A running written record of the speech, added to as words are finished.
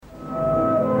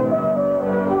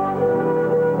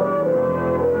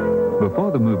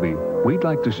Before the movie, we'd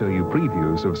like to show you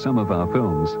previews of some of our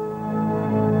films.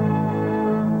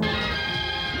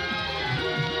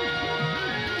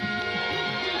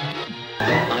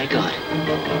 My God.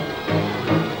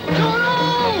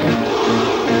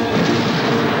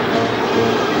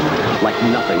 Like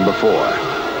nothing before.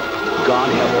 God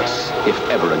help us, if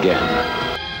ever again.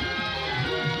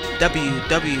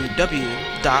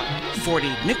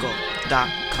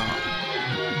 www.40nickel.com.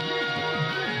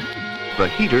 The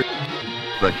heater.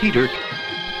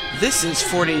 This is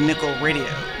 40 Nickel Radio.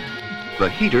 The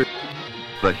heater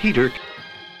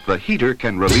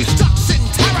can release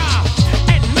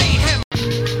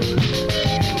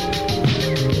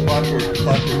Clockwork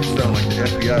sound like the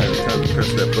FBI every time you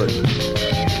press that button.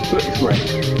 Right.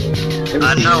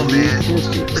 I know, man.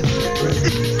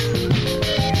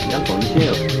 I'm going to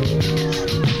jail.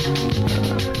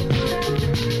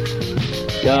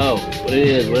 Yo, what it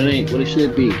is, what it ain't, what it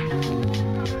should be.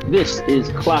 This is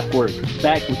Clockwork,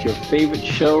 back with your favorite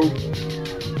show,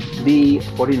 the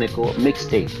 40 Nickel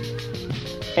Mixtape.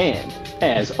 And,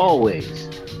 as always,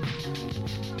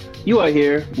 you are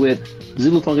here with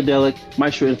Zulu Funkadelic,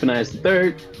 Maestro Infinitus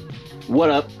III. What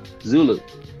up, Zulu?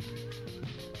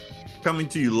 Coming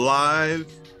to you live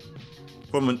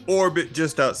from an orbit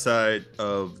just outside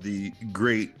of the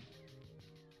great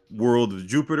world of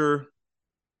Jupiter.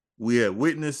 We have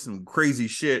witnessed some crazy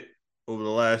shit over the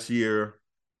last year.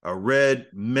 A Red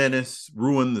Menace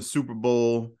ruined the Super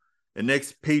Bowl. An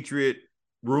ex-Patriot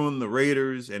ruined the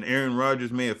Raiders, and Aaron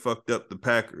Rodgers may have fucked up the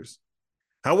Packers.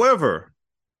 However,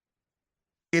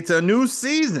 it's a new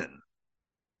season.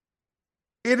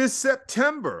 It is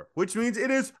September, which means it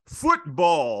is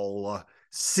football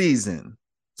season.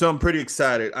 So I'm pretty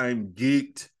excited. I'm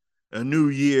geeked. A new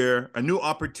year, a new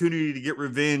opportunity to get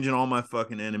revenge on all my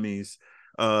fucking enemies.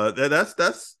 That's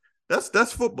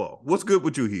football. What's good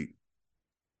with you, Heat?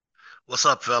 What's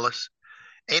up, fellas?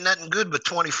 Ain't nothing good but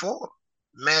 24,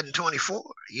 Madden 24,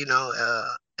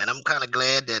 and I'm kind of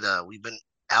glad that we've been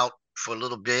out for a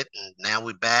little bit, and now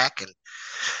we're back, and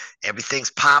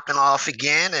everything's popping off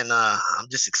again, and I'm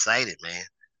just excited, man.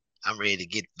 I'm ready to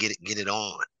get it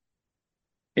on.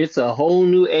 It's a whole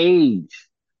new age.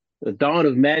 The dawn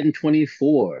of Madden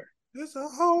 24. It's a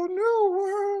whole new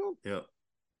world. Yep.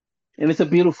 And it's a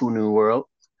beautiful new world.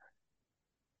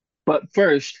 But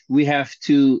first, we have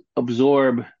to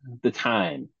absorb the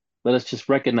time. Let us just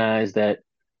recognize that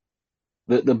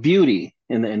the beauty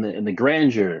and the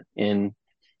grandeur in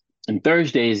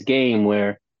Thursday's game,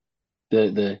 where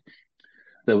the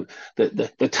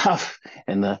tough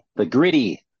and the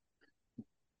gritty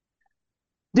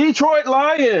Detroit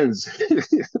Lions.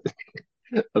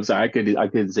 I'm sorry, I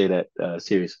couldn't say that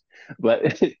serious,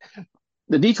 but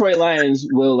the Detroit Lions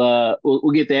will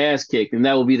get their ass kicked, and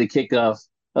that will be the kickoff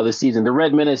of the season. The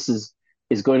Red Menace is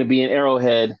going to be in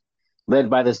Arrowhead, led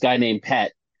by this guy named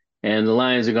Pat, and the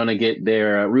Lions are going to get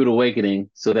their rude awakening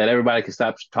so that everybody can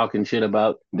stop talking shit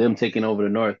about them taking over the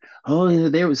North. Oh,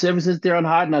 ever since they're on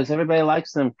Hard Knocks, everybody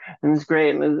likes them, and it's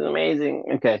great, and it's amazing.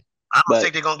 Okay. I don't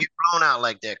think they're going to get blown out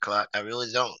like that, Clark. I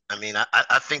really don't. I mean,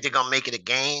 I think they're going to make it a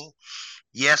game.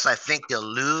 Yes, I think they'll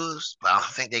lose, but I don't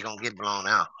think they're going to get blown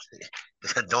out.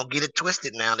 Don't get it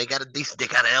twisted now. They got a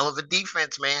hell of a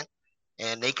defense, man.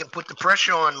 And they can put the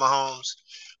pressure on Mahomes.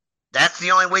 That's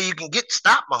the only way you can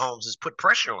stop Mahomes is put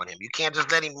pressure on him. You can't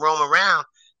just let him roam around.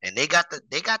 And they got the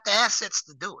assets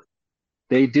to do it.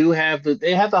 They have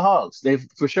the hogs. They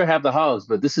for sure have the hogs,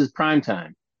 but this is prime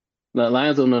time. The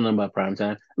Lions don't know nothing about prime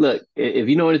time. Look, if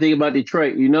you know anything about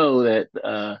Detroit, you know that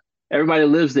everybody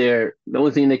lives there. The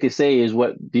only thing they can say is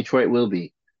what Detroit will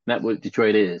be, not what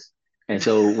Detroit is. And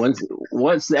so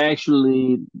once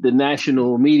actually the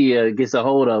national media gets a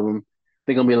hold of them,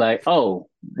 they're gonna be like, "Oh,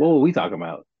 what were we talking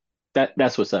about?"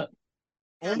 That's what's up.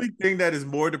 Only thing that is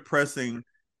more depressing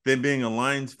than being a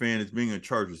Lions fan is being a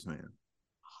Chargers fan.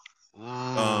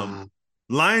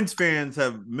 Lions fans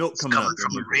have milk coming out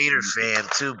from a Raider fan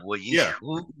too, boy.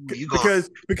 Because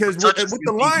with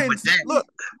the Lions,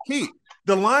 look, Keith,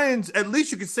 the Lions, at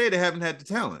least you could say they haven't had the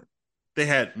talent. They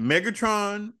had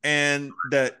Megatron and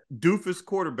that doofus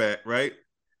quarterback, right?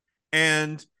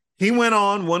 And he went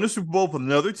on, won the Super Bowl for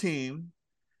another team.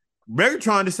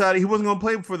 Megatron decided he wasn't going to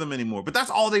play for them anymore, but that's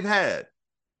all they've had.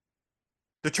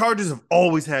 The Chargers have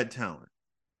always had talent.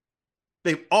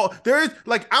 I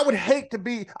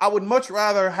would much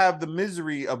rather have the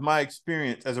misery of my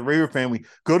experience as a Raider fan. We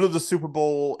go to the Super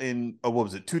Bowl in,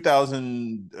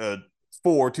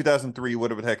 2004, 2003,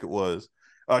 whatever the heck it was.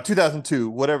 2002,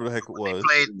 whatever the heck it was. When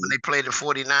they played the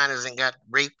 49ers and got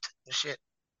raped and shit.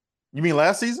 You mean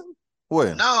last season?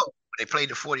 When? No, they played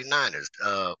the 49ers.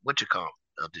 What you call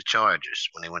of the Chargers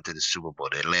when they went to the Super Bowl,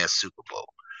 their last Super Bowl.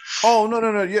 Oh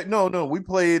no. We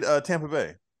played Tampa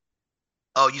Bay.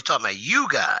 Oh, you talking about you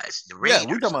guys, the Raiders?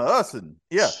 Yeah, we talking about us and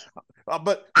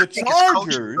but I the think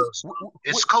Chargers.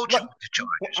 it's coaching with the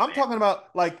Chargers. I'm talking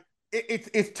about like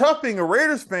it's tough being a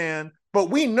Raiders fan, but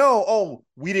we know, oh,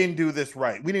 we didn't do this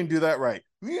right. We didn't do that right.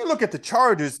 When you look at the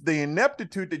Chargers, the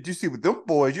ineptitude that you see with them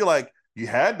boys, you're like, you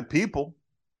had the people.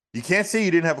 You can't say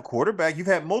you didn't have a quarterback. You've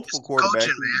had multiple quarterbacks.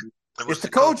 Coaching, man. It's the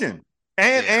coaching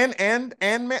and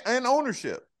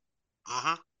ownership.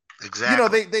 Mm-hmm. Exactly. You know,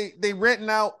 they renting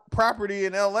out property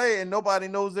in LA and nobody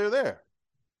knows they're there.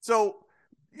 So,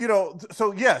 you know,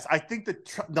 so yes, I think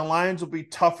the Lions will be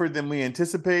tougher than we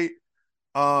anticipate.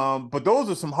 But those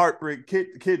are some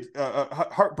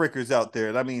heartbreakers out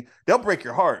there. I mean, they'll break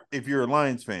your heart if you're a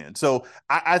Lions fan. So,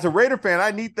 as a Raider fan, I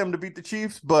need them to beat the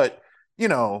Chiefs, but you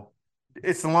know,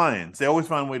 it's the Lions. They always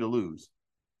find a way to lose.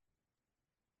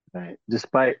 Right.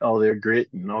 Despite all their grit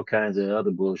and all kinds of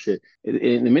other bullshit,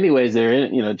 in many ways,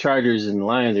 Chargers and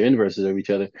Lions are inverses of each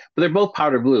other, but they're both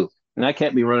powder blue, and I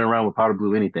can't be running around with powder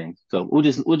blue anything. So we'll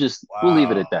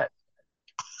leave it at that.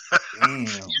 Damn.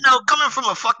 You know, coming from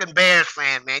a fucking Bears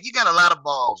fan, man, you got a lot of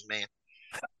balls, man.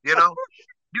 You know,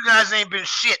 you guys ain't been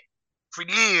shit for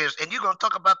years, and you're gonna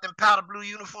talk about them powder blue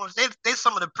uniforms. They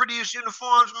some of the prettiest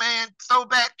uniforms, man.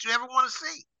 Throwback you ever want to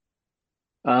see.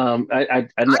 I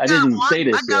didn't say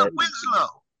this I got yet.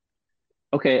 Winslow.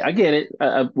 Okay, I get it.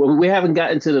 Well, we haven't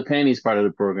gotten to the panties part of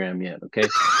the program yet. Okay,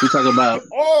 we talk about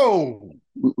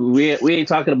we ain't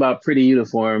talking about pretty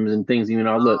uniforms and things. You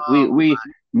know, look, we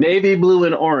navy blue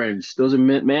and orange. Those are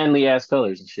manly ass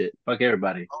colors and shit. Fuck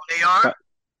everybody. Oh, they are.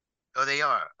 Oh, they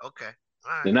are. Okay,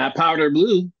 all right. They're not powder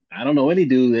blue. I don't know any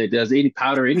dude that does any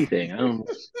powder anything. I don't.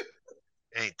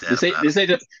 This ain't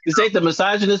the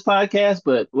misogynist podcast,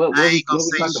 but what we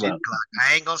talking about?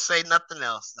 I ain't gonna say nothing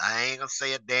else. I ain't gonna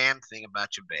say a damn thing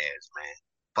about your Bears, man.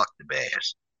 Fuck the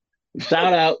Bears.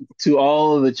 Shout out to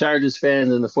all of the Chargers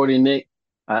fans and the 40 Nick.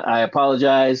 I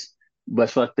apologize, but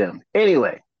fuck them.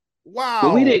 Anyway, wow.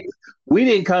 But we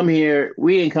didn't come here.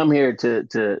 We didn't come here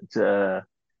to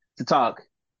talk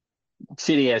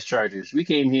shitty ass Chargers. We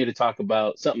came here to talk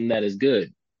about something that is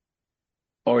good,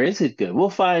 or is it good? We'll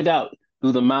find out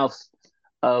through the mouth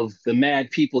of the mad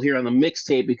people here on the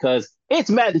mixtape, because it's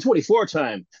Madden 24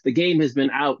 time. The game has been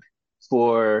out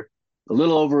for a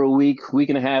little over a week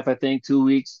and a half, I think, 2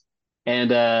 weeks.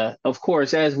 And of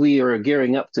course, as we are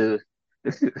gearing up to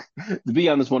be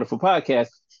on this wonderful podcast,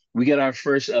 we get our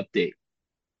first update.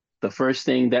 The first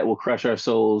thing that will crush our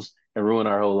souls and ruin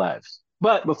our whole lives.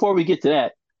 But before we get to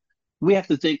that, we have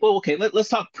to think, well, okay, let's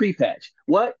talk pre-patch.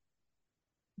 What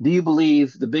do you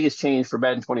believe the biggest change for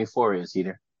Madden 24 is,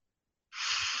 Heater?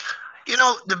 You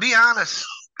know, to be honest,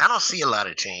 I don't see a lot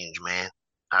of change, man.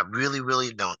 I really,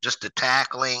 really don't. Just the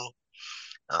tackling.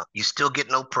 You still get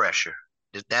no pressure.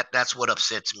 That's what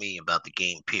upsets me about the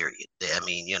game, period. I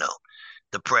mean, you know,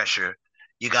 the pressure.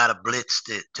 You got to blitz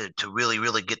to really,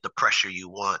 really get the pressure you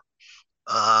want.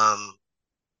 I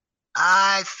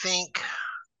think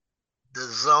the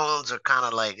zones are kind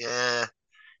of like,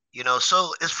 you know,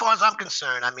 so as far as I'm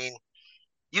concerned, I mean,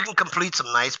 you can complete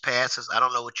some nice passes. I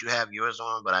don't know what you have yours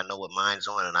on, but I know what mine's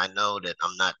on, and I know that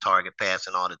I'm not target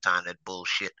passing all the time. That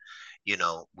bullshit, you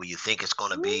know, where you think it's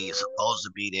going to be, it's supposed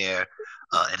to be there,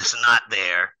 and it's not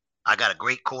there. I got a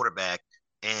great quarterback,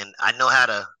 and I know how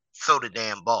to throw the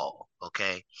damn ball,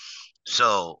 okay?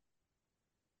 So,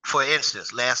 for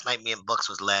instance, last night me and Bucks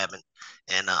was labbing,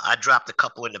 and I dropped a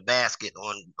couple in the basket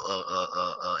on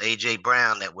A.J.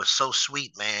 Brown that was so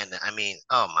sweet, man. I mean,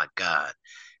 oh, my God.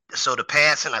 So the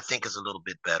passing, I think, is a little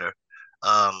bit better.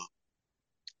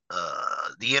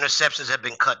 The interceptions have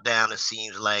been cut down, it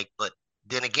seems like. But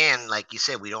then again, like you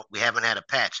said, we haven't had a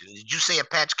patch. Did you say a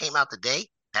patch came out today?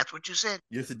 That's what you said?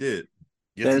 Yes, it did.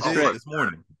 Yes, it did this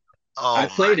morning. Oh, I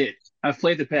played it. I've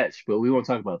played the patch, but we won't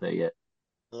talk about that yet.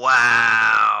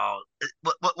 Wow.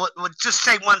 But just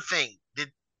say one thing.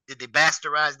 Did they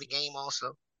bastardize the game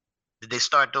also? Did they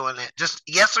start doing that? Just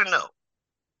yes or no?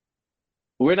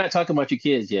 We're not talking about your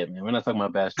kids yet, man. We're not talking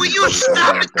about bastards. Will you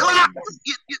stop the clock?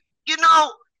 You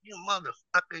know, you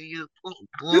motherfucker, you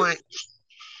boy.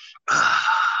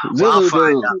 Well, I'll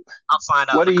find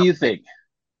out. What do you think?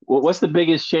 What's the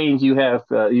biggest change you have?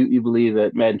 You believe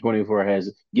that Madden 24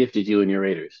 has gifted you and your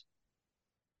Raiders?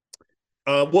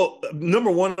 Well,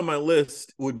 number one on my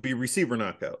list would be receiver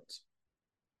knockouts.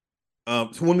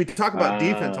 So when we talk about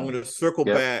defense, I'm going to circle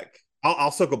back.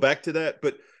 I'll circle back to that.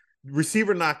 But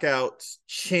receiver knockouts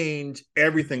change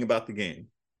everything about the game.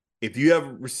 If you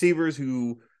have receivers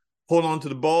who hold on to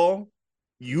the ball,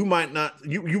 you might not.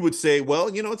 You would say,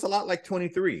 well, you know, it's a lot like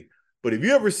 23. But if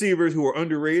you have receivers who are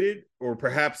underrated, or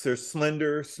perhaps they're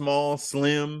slender, small,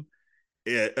 slim,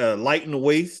 light in the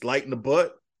waist, light in the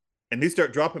butt, and they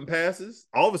start dropping passes,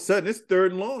 all of a sudden it's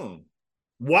third and long.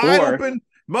 Wide open,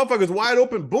 motherfuckers wide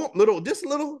open, boom,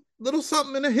 little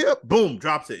something in the hip, boom,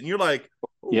 drops it. And you're like,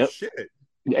 oh shit.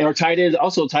 Or tight ends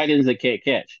that can't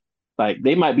catch. Like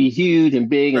they might be huge and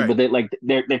big, but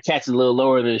their catch is a little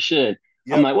lower than it should.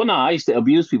 Yep. I'm like, well, no, I used to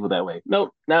abuse people that way. No,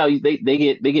 now they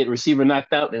get receiver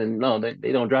knocked out, and no,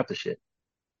 they don't drop the shit.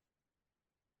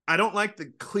 I don't like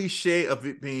the cliche of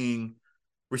it being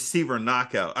receiver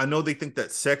knockout. I know they think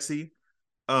that's sexy,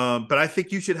 but I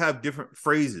think you should have different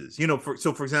phrases. You know,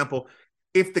 for example,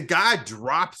 if the guy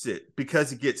drops it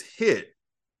because he gets hit,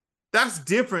 that's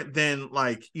different than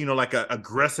like a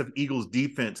aggressive Eagles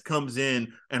defense comes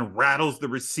in and rattles the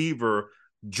receiver,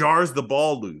 jars the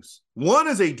ball loose. One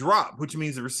is a drop, which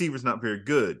means the receiver's not very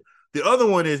good. The other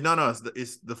one is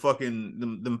it's the fucking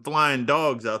them flying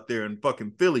dogs out there in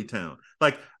fucking Philly town.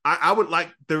 Like I would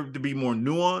like there to be more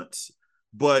nuance,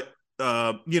 but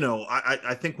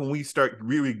I think when we start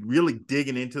really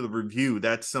digging into the review,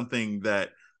 that's something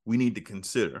that we need to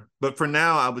consider. But for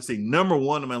now, I would say number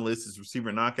one on my list is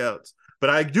receiver knockouts.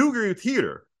 But I do agree with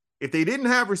Heater. If they didn't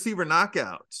have receiver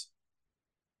knockouts,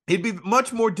 it'd be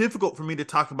much more difficult for me to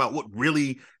talk about what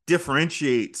really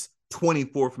differentiates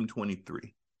 24 from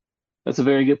 23. That's a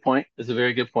very good point.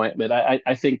 But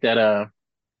I think that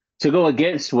to go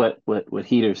against what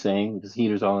Heater's saying, because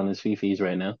Heater's all in his fifis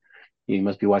right now. He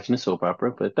must be watching a soap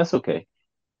opera, but that's okay.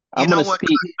 You know what?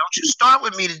 Don't you start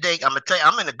with me today. I'm gonna tell you,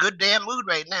 I'm in a good damn mood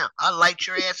right now. I'll light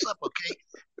your ass up, okay?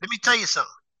 Let me tell you something.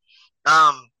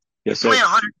 You play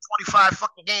 125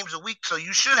 fucking games a week, so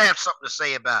you should have something to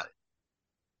say about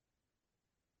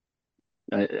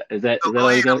it. Is that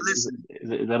all you got? Is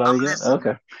that all you got?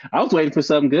 Okay. I was waiting for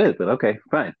something good, but okay,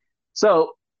 fine.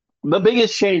 So the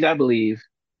biggest change, I believe,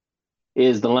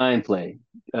 is the line play.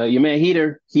 Your man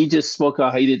Heater, he just spoke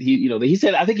out how he did. He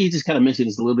said, I think he just kind of mentioned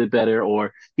it's a little bit better,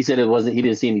 or he said he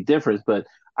didn't see any difference. But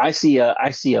I see a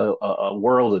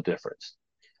world of difference.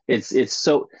 It's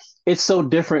so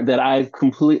different that I've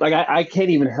completely I can't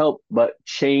even help but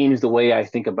change the way I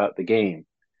think about the game.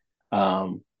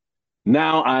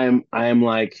 Now I'm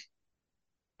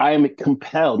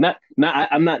compelled. I'm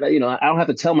not. I don't have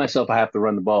to tell myself I have to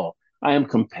run the ball. I am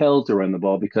compelled to run the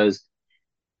ball because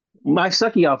my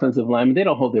sucky offensive linemen, they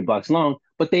don't hold their blocks long,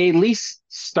 but they at least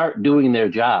start doing their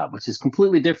job, which is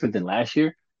completely different than last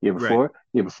year, year before.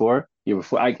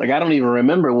 I don't even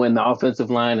remember when the offensive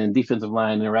line and defensive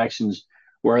line interactions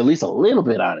were at least a little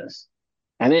bit honest.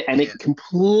 And it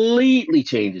completely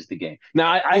changes the game.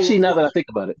 Now, now that I think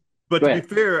about it. But to be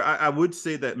fair, I would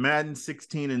say that Madden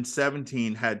 16 and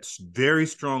 17 had very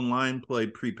strong line play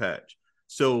pre-patch.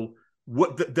 So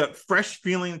what the fresh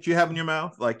feeling that you have in your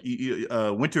mouth, like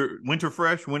winter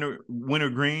fresh, winter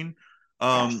green,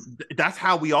 that's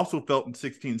how we also felt in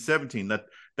 16, 17,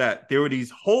 that there were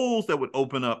these holes that would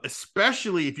open up,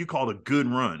 especially if you called a good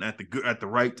run at the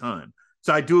right time.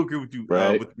 So I do agree with you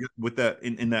with that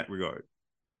in that regard.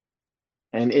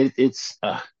 And it is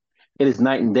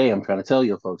night and day. I'm trying to tell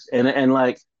you folks, and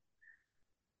like,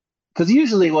 because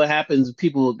usually what happens,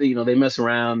 people they mess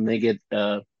around, they get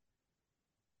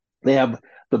they have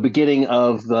the beginning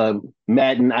of the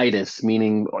Maddenitis,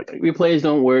 meaning your plays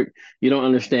don't work, you don't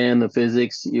understand the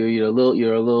physics, you're a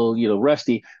little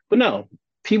rusty. But no,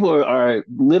 people are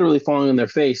literally falling on their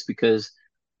face because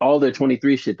all their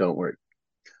 23 shit don't work.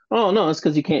 Oh no, it's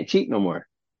because you can't cheat no more.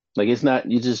 Like it's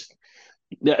not, you just.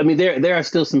 I mean, there are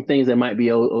still some things that might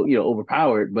be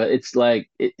overpowered, but it's like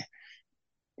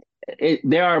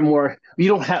there are more. You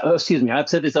don't have. Excuse me, I've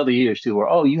said this other years too.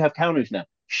 Where you have counters now,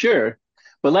 sure,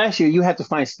 but last year you had to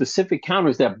find specific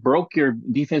counters that broke your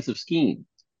defensive scheme.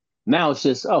 Now it's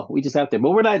just we just have to,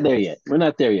 but we're not there yet.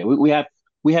 We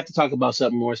have to talk about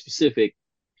something more specific,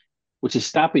 which is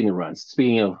stopping the runs.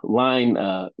 Speaking of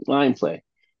line play.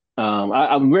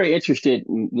 I'm very interested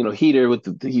in Heater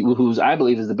who's I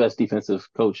believe is the best defensive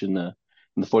coach in the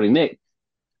 40 Nick.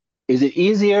 Is it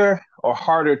easier or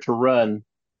harder to run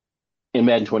in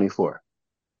Madden 24?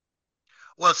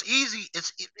 Well, it's easy.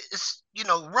 It's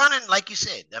running like you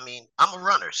said. I mean, I'm a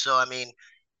runner, so I mean,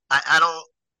 I don't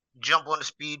jump on the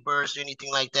speed burst or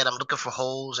anything like that. I'm looking for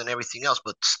holes and everything else,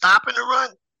 but stopping the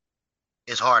run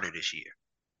is harder this year.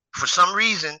 For some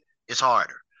reason, it's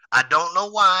harder. I don't know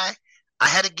why. I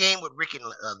had a game with Ricky the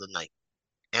other night,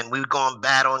 and we were going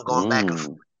back and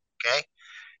forth. Okay,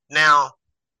 now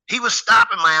he was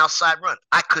stopping my outside run.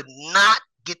 I could not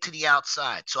get to the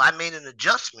outside, so I made an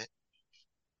adjustment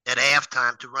at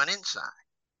halftime to run inside,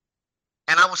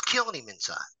 and I was killing him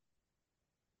inside.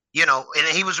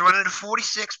 And he was running the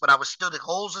 46, but I was still, the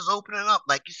holes is opening up.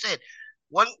 Like you said,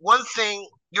 one thing,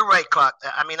 you're right, Clock.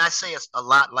 I mean, I say it's a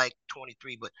lot like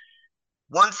 23, but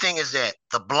one thing is that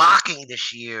the blocking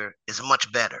this year is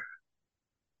much better.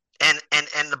 And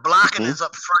the blocking is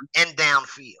up front and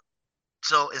downfield.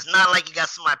 So it's not like you got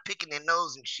somebody picking their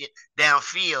nose and shit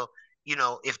downfield.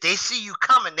 If they see you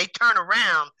coming, they turn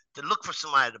around to look for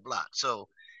somebody to block. So,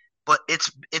 but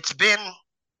it's been,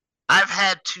 I've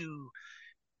had to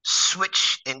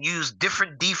switch and use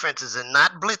different defenses and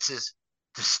not blitzes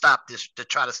to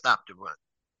try to stop the run.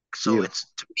 So it's,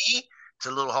 to me, it's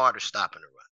a little harder stopping the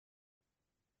run.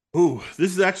 Ooh,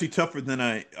 this is actually tougher than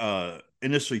I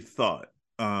initially thought.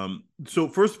 So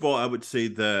first of all, I would say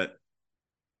that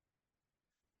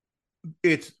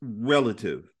it's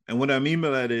relative. And what I mean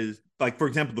by that is, like, for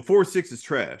example, the 4-6 is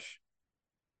trash.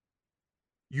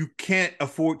 You can't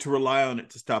afford to rely on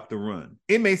it to stop the run.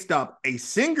 It may stop a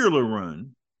singular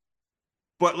run,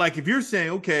 but like if you're saying,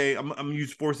 okay, I'm going to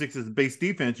use 4-6 as a base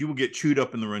defense, you will get chewed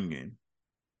up in the run game.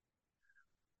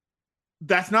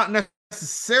 That's not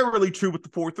necessarily true with the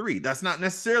 4-3. That's not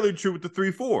necessarily true with the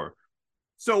 3-4.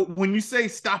 So when you say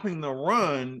stopping the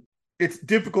run, it's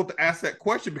difficult to ask that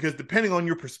question because depending on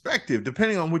your perspective,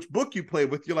 depending on which book you play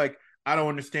with, you're like, I don't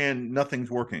understand, nothing's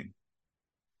working.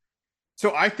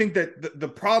 So I think that the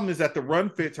problem is that the run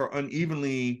fits are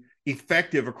unevenly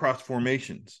effective across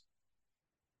formations.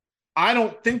 I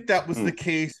don't think that was the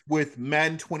case with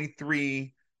Madden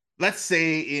 23, let's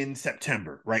say in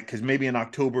September, right? Because maybe in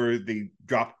October they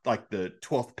dropped like the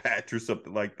 12th patch or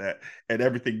something like that and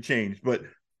everything changed. But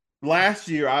last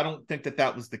year, I don't think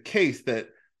that was the case, that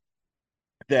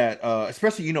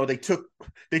especially,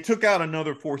 they took out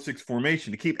another 4-6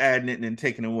 formation to keep adding it and then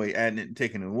taking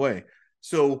it away.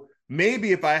 So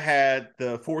maybe if I had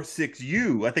the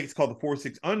 4-6U, I think it's called the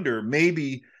 4-6 under,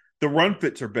 maybe the run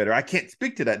fits are better. I can't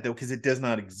speak to that though, because it does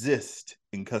not exist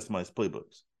in customized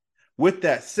playbooks. With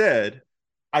that said,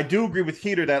 I do agree with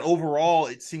Heater that overall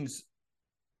it seems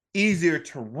easier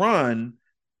to run,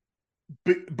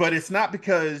 but it's not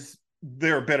because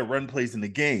there are better run plays in the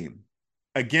game.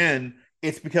 Again,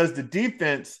 it's because the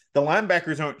defense, the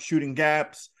linebackers aren't shooting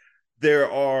gaps.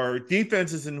 There are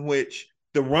defenses in which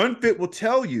the run fit will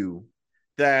tell you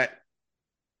that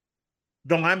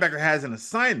the linebacker has an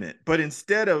assignment, but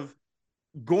instead of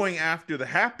going after the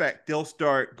halfback, they'll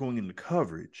start going into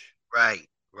coverage. Right.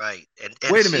 And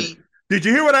wait a minute. Did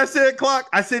you hear what I said, Clock?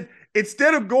 I said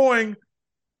instead of going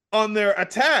on their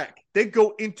attack, they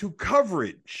go into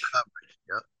coverage.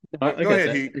 Yep. Go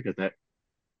ahead, Heath. I get that.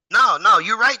 No,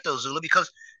 you're right though, Zulu,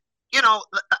 because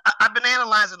I've been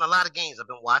analyzing a lot of games. I've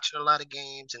been watching a lot of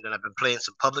games, and then I've been playing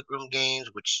some public room games,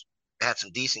 which had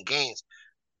some decent games.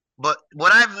 But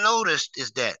what I've noticed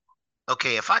is that,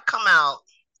 okay, if I come out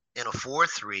in a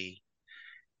 4-3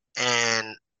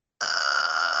 and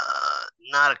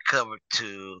not a cover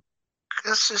 2,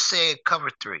 let's just say cover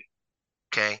 3,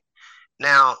 okay?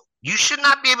 Now, you should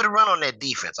not be able to run on that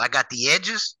defense. I got the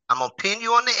edges. I'm going to pin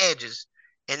you on the edges.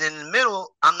 And in the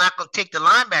middle, I'm not going to take the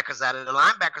linebackers out of it. The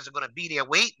linebackers are going to be there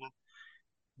waiting.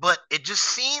 But it just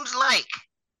seems like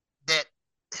that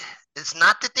it's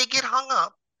not that they get hung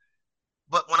up.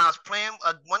 But when I was playing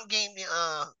one game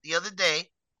the other day,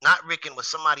 not Rickon, with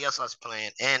somebody else I was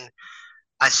playing, and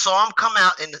I saw him come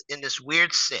out in this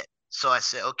weird set. So I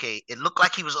said, okay, it looked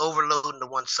like he was overloading to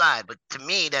one side. But to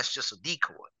me, that's just a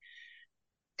decoy.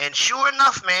 And sure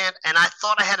enough, man, and I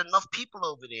thought I had enough people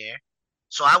over there.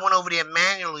 So I went over there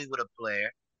manually with a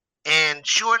player, and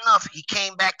sure enough, he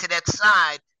came back to that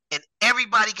side, and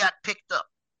everybody got picked up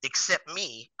except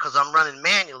me because I'm running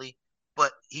manually.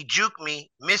 But he juked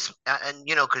me,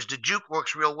 because the juke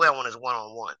works real well when it's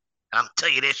one-on-one. I'm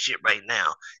telling you this shit right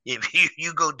now. If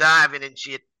you go diving and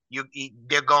shit,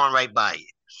 they're going right by you.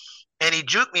 And he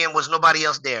juked me, and was nobody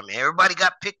else there, man. Everybody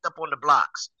got picked up on the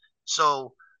blocks.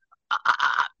 So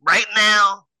right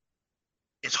now,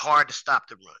 it's hard to stop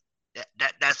the run.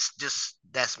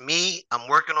 That's me. I'm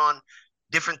working on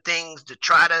different things to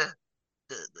try to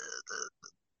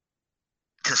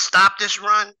stop this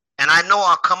run, and I know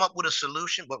I'll come up with a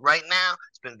solution. But right now,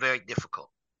 it's been very difficult.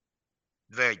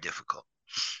 Very difficult.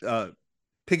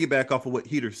 Piggyback off of what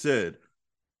Heater said.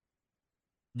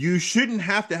 You shouldn't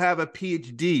have to have a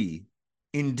PhD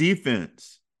in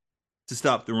defense to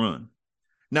stop the run.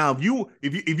 Now, if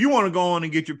you want to go on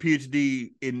and get your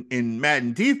PhD in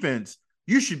Madden defense,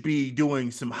 you should be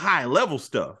doing some high level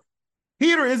stuff.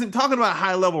 Heater isn't talking about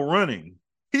high level running.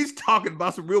 He's talking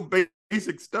about some real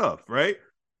basic stuff, right?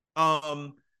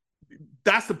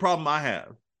 That's the problem I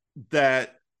have.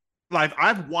 That, like,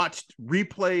 I've watched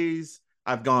replays,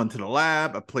 I've gone to the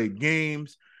lab, I've played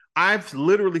games I've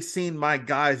literally seen my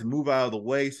guys move out of the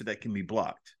way so that can be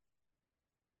blocked.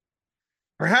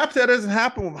 Perhaps that doesn't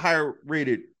happen with higher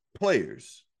rated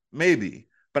players, maybe,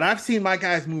 but I've seen my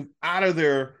guys move out of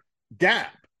their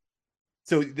gap.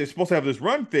 So they're supposed to have this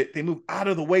run fit. They move out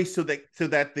of the way so that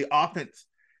the offense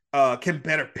can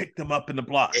better pick them up in the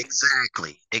block.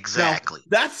 Exactly. Now,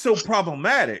 that's so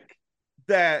problematic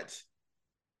that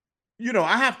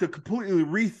I have to completely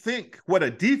rethink what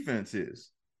a defense is.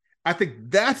 I think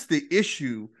that's the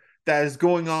issue that is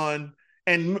going on.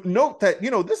 And note that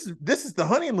this is the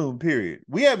honeymoon period.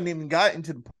 We haven't even gotten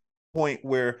to the point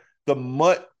where the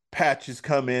MUT patches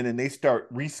come in and they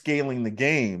start rescaling the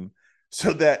game,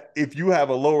 so that if you have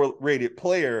a lower rated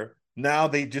player, now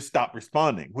they just stop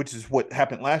responding, which is what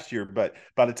happened last year. But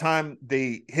by the time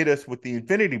they hit us with the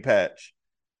Infinity patch,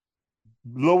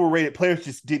 lower rated players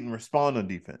just didn't respond on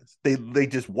defense. They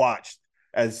just watched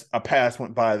as a pass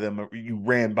went by them, or you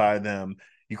ran by them,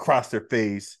 you crossed their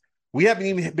face. We haven't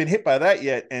even been hit by that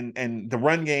yet, and the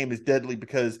run game is deadly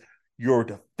because your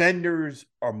defenders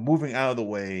are moving out of the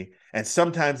way, and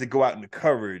sometimes they go out into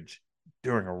coverage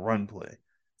during a run play.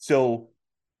 So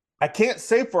I can't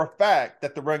say for a fact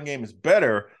that the run game is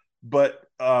better, but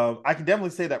I can definitely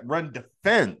say that the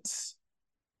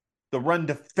run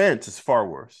defense is far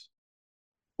worse.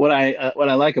 What I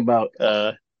like about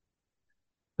the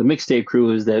mixtape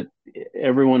crew is that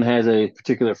everyone has a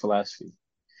particular philosophy.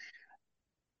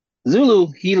 Zulu,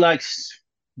 he likes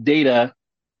data,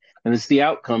 and it's the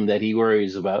outcome that he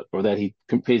worries about or that he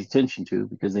pays attention to,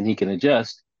 because then he can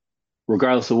adjust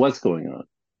regardless of what's going on.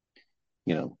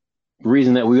 The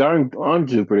reason that we aren't on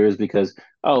Jupiter is because,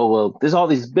 there's all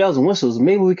these bells and whistles.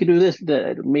 Maybe we could do this.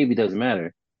 That maybe doesn't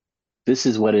matter. This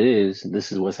is what it is.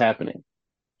 This is what's happening.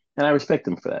 And I respect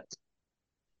him for that.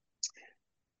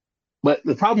 But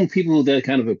the problem with people that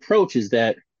kind of approach is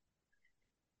that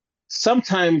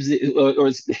sometimes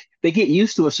they get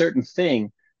used to a certain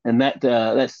thing, and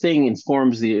that thing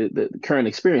informs the current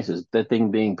experiences, that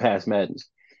thing being past Maddens.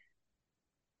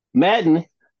 Madden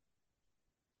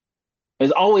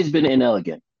has always been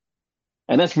inelegant,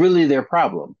 and that's really their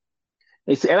problem.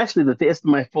 It's actually that's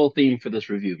my full theme for this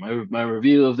review. My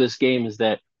review of this game is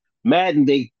that Madden,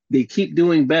 they keep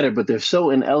doing better, but they're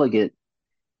so inelegant.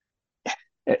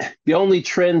 The only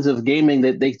trends of gaming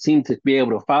that they seem to be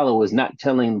able to follow is not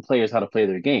telling players how to play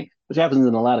their game, which happens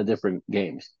in a lot of different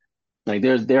games. Like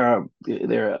there are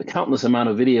a countless amount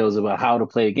of videos about how to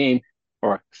play a game,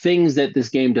 or things that this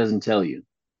game doesn't tell you.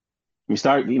 You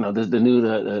start,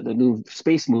 the new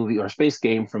space movie or space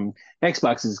game from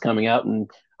Xbox is coming out,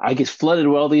 and I get flooded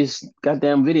with all these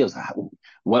goddamn videos.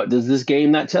 What does this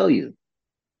game not tell you?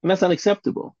 And that's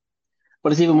unacceptable.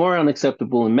 But it's even more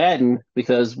unacceptable in Madden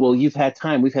because, we've had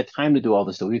time. We've had time to do all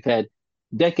this stuff. We've had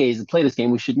decades to play this game.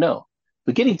 We should know.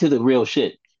 But getting to the real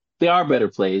shit, they are better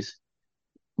plays.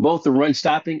 Both the run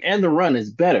stopping and the run is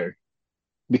better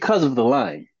because of the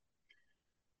line.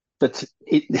 But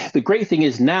the great thing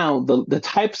is now the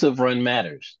types of run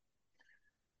matters.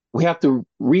 We have to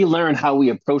relearn how we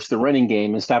approach the running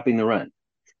game and stopping the run.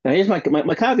 Now, here's my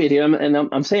caveat here,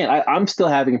 I'm saying I'm still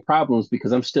having problems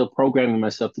because I'm still programming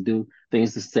myself to do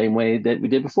things the same way that we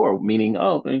did before, meaning,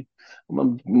 I'm going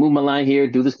to move my line here,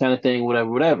 do this kind of thing,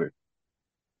 whatever.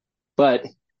 But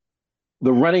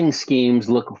the running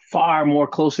schemes look far more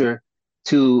closer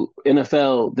to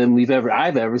NFL than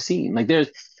I've ever seen. Like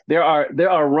there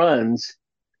are runs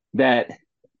that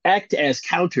act as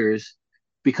counters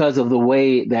because of the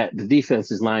way that the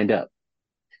defense is lined up.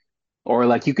 Or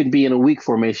like you can be in a weak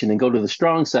formation and go to the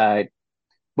strong side,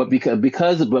 but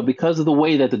because of the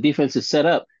way that the defense is set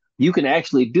up, you can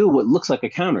actually do what looks like a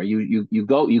counter. You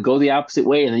go the opposite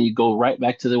way, and then you go right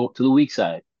back to the weak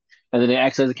side, and then it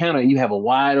acts as a counter, and you have a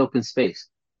wide open space.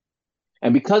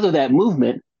 And because of that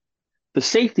movement, the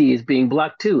safety is being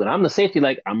blocked too. And I'm the safety,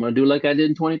 like I'm gonna do like I did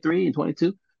in 23 and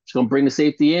 22. Just gonna bring the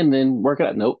safety in, and then work it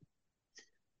out. Nope.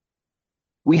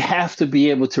 We have to be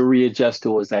able to readjust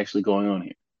to what's actually going on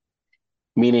here.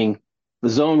 Meaning the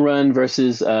zone run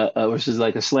versus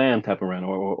like a slam type of run,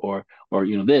 or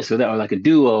this or that, or like a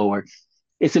duo. Or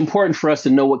it's important for us to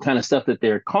know what kind of stuff that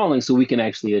they're calling so we can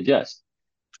actually adjust.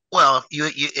 Well,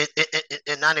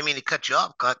 and I didn't mean to cut you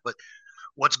off, Clark, but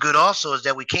what's good also is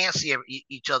that we can't see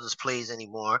each other's plays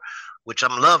anymore, which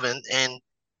I'm loving. And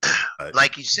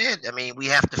like you said, I mean, we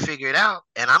have to figure it out,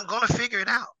 and I'm going to figure it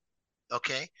out.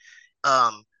 Okay.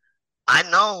 I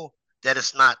know that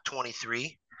it's not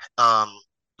 23. A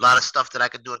lot of stuff that I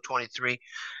could do in 23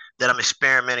 that I'm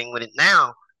experimenting with it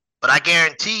now, but I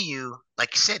guarantee you,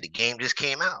 like you said, the game just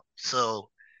came out. So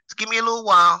just give me a little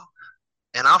while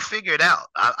and I'll figure it out.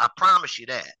 I promise you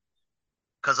that,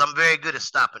 because I'm very good at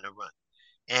stopping the run.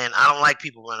 And I don't like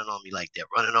people running on me like that,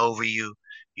 running over you,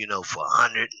 for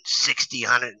 160,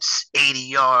 180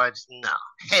 yards. No,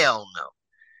 hell no.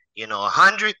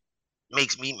 100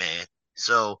 makes me mad.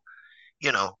 So,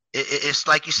 it's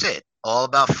like you said, all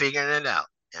about figuring it out.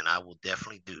 And I will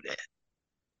definitely do that.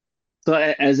 So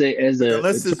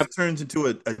Unless this turns into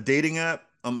a dating app,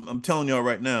 I'm telling y'all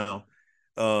right now,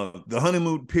 the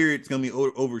honeymoon period is going to be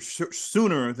over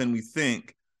sooner than we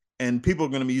think, and people are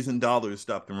going to be using dollars to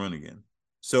stop the run again.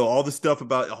 So all the stuff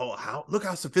about look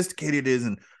how sophisticated it is,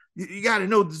 and you got to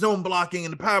know the zone blocking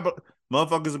and the power.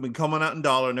 Motherfuckers have been coming out in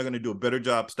dollar, and they're going to do a better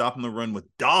job stopping the run with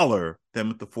dollar than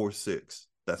with the 4-6.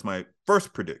 That's my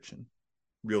first prediction.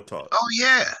 Real talk. Oh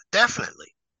yeah, definitely.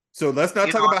 So let's not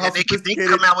talk about how sophisticated. They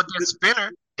come out with their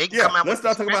spinner. Let's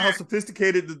not talk about how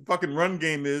sophisticated the fucking run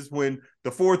game is when the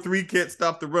 4-3 can't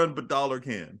stop the run, but dollar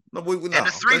can. No. And the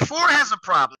 3-4 has a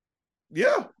problem.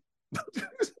 Yeah.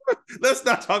 Let's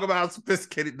not talk about how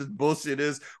sophisticated this bullshit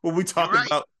is when we talk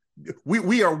about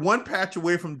we are one patch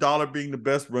away from dollar being the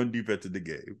best run defense in the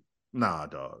game. Nah,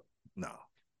 dog. No.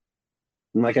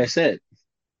 Like I said,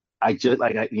 this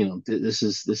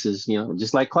is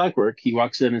just like Clockwork. He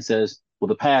walks in and says, well,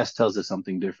 the past tells us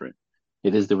something different.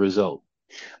 It is the result.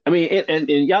 I mean, and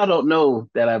y'all don't know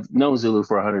that I've known Zulu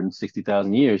for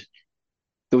 160,000 years.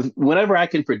 So whenever I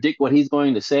can predict what he's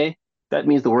going to say, that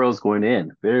means the world's going to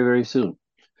end very, very soon,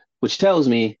 which tells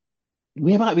me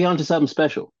we might be onto something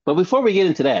special. But before we get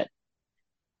into that,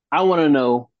 I want to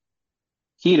know,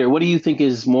 Heater, what do you think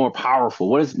is more powerful?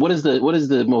 What is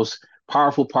the most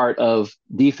powerful part of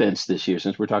defense this year,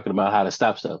 since we're talking about how to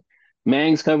stop stuff?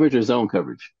 Man's coverage or zone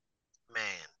coverage? Man,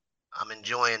 I'm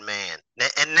enjoying man.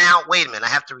 And now, wait a minute, I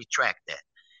have to retract that.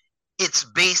 It's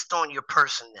based on your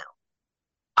personnel.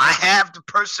 I have the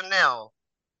personnel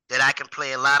that I can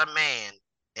play a lot of man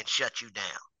and shut you down.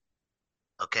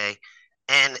 Okay?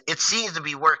 And it seems to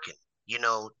be working.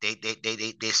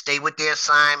 They stay with their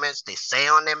assignments. They stay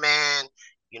on their man.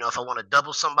 If I want to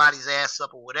double somebody's ass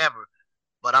up or whatever,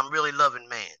 but I'm really loving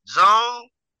man. Zone,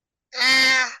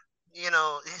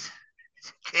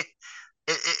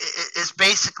 it's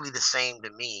basically the same to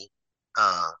me.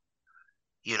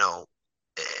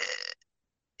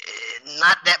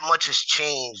 Not that much has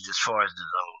changed as far as the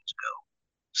zones go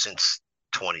since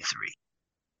 23.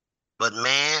 But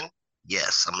man,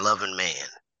 yes, I'm loving man.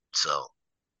 So,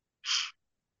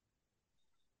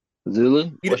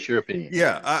 Zulu, what's your opinion?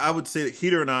 Yeah, I would say that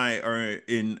Heater and I are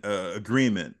in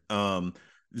agreement.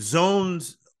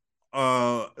 Zones,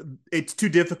 it's too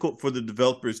difficult for the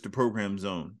developers to program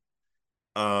zone.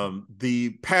 The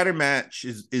pattern match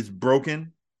is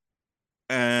broken.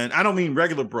 And I don't mean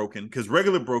regular broken, because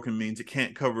regular broken means it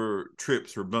can't cover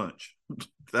trips or bunch.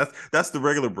 That's the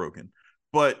regular broken.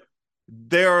 But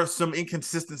there are some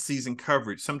inconsistencies in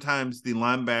coverage. Sometimes the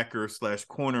linebacker /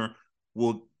 corner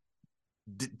will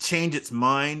change its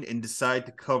mind and decide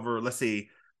to cover, let's say,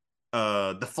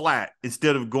 the flat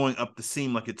instead of going up the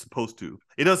seam like it's supposed to.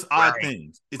 It does odd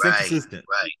things. It's inconsistent.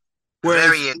 Right.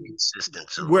 Very inconsistent.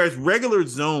 Whereas regular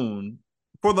zone,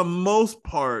 for the most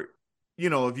part,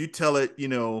 if you tell it,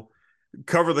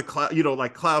 cover the cloud,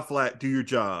 like cloud flat, do your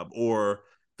job, or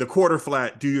the quarter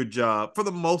flat, do your job. For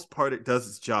the most part, it does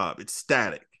its job. It's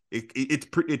static.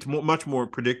 It's much more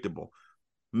predictable.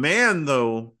 Man,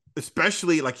 though,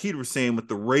 especially like he was saying with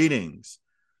the ratings,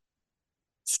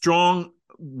 strong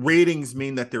ratings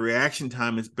mean that the reaction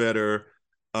time is better.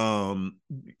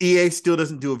 EA still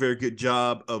doesn't do a very good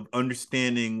job of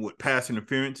understanding what pass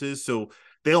interference is, so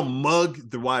they'll mug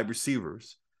the wide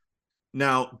receivers.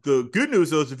 Now, the good news,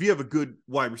 though, is if you have a good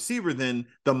wide receiver, then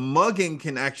the mugging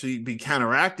can actually be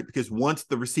counteracted, because once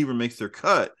the receiver makes their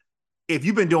cut, if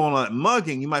you've been doing a lot of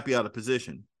mugging, you might be out of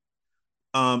position.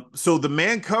 So the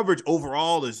man coverage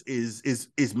overall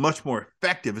is much more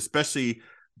effective, especially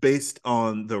based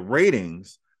on the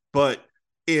ratings. But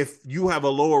if you have a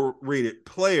lower rated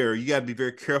player, you got to be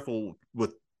very careful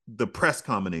with the press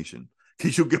combination,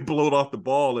 because you'll get blown off the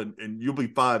ball and you'll be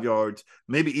 5 yards,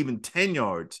 maybe even 10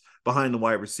 yards behind the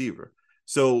wide receiver.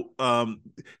 So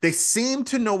they seem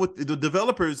to know the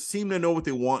developers seem to know what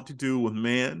they want to do with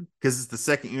man, because it's the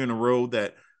second year in a row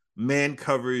that man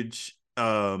coverage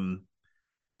has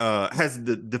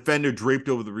the defender draped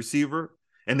over the receiver,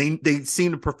 and they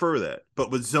seem to prefer that.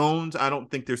 But with zones, I don't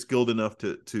think they're skilled enough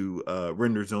to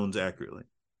render zones accurately.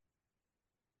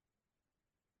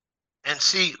 And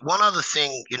see, one other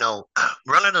thing,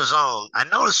 running a zone, I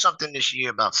noticed something this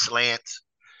year about slants,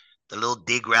 the little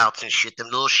dig routes and shit, them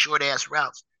little short ass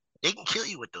routes. They can kill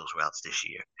you with those routes this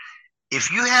year.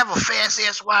 If you have a fast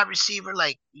ass wide receiver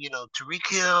like, Tariq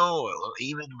Hill or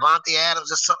even Devontae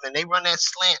Adams or something, and they run that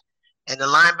slant and the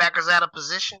linebacker's out of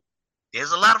position,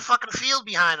 There's a lot of fucking field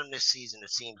behind them this season, it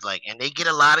seems like. And they get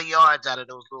a lot of yards out of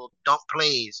those little dump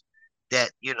plays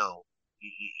that, you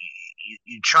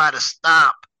try to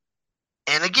stop.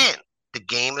 And again, the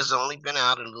game has only been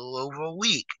out a little over a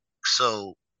week.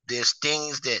 So there's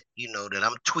things that, that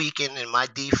I'm tweaking in my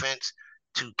defense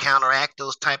to counteract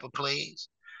those type of plays.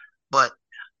 But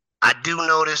I do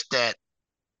notice that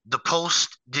the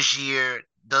post this year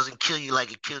doesn't kill you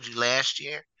like it killed you last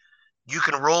year. You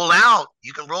can roll out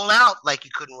like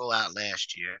you couldn't roll out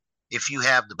last year if you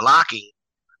have the blocking,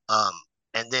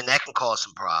 and then that can cause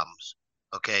some problems.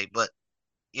 Okay, but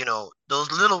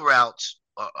those little routes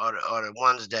are the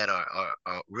ones that are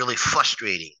really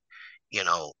frustrating.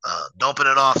 Dumping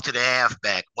it off to the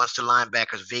halfback once the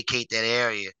linebackers vacate that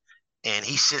area, and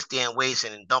he sits there and waits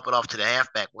and dump it off to the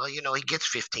halfback. Well, he gets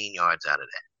 15 yards out of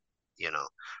that.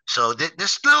 So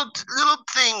there's little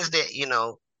things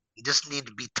that just need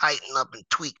to be tightened up and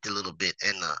tweaked a little bit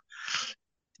and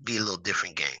be a little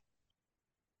different game.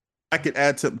 I could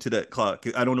add something to that, Clock.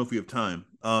 I don't know if you have time.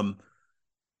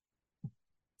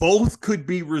 Both could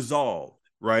be resolved,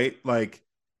 right? Like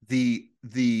the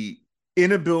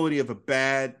inability of a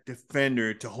bad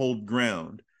defender to hold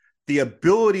ground, the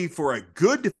ability for a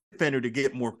good defender to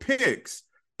get more picks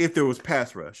if there was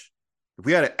pass rush. If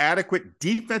we had an adequate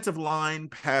defensive line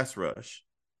pass rush,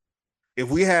 if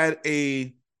we had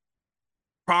a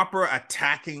proper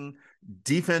attacking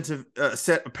defensive a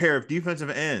pair of defensive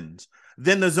ends,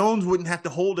 then the zones wouldn't have to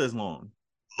hold as long.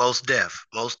 Most def.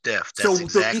 So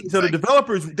the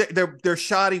developers, their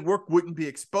shoddy work wouldn't be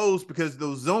exposed because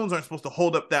those zones aren't supposed to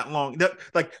hold up that long.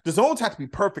 Like the zones have to be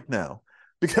perfect now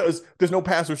because there's no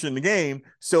pass rush in the game.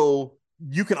 So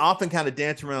you can often kind of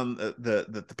dance around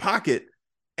the pocket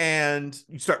and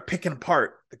you start picking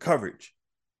apart the coverage.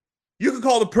 You can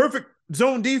call the perfect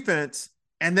zone defense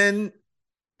and then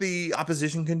the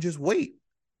opposition can just wait.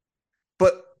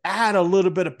 But add a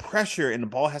little bit of pressure and the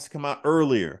ball has to come out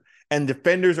earlier. And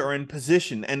defenders are in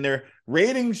position, and their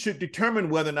ratings should determine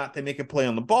whether or not they make a play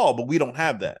on the ball, but we don't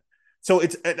have that. So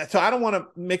I don't want to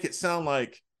make it sound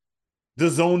like the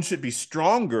zone should be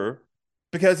stronger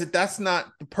because that's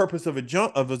not the purpose of a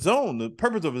zone. The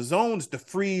purpose of a zone is to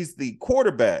freeze the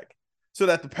quarterback so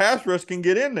that the pass rush can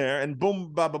get in there and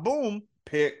boom, ba, ba, boom,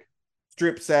 pick,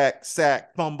 strip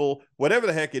sack, fumble, whatever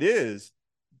the heck it is.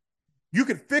 You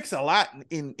could fix a lot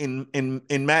in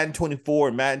Madden 24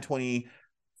 and Madden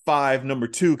 25 number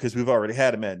 2 because we've already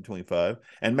had a Madden 25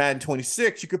 and Madden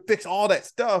 26. You could fix all that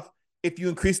stuff if you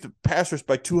increase the pass rush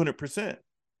by 200%.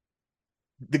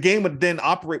 The game would then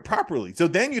operate properly. So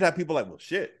then you'd have people like, well,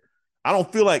 shit, I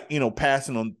don't feel like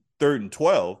passing on 3rd and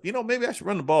 12. Maybe I should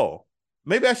run the ball.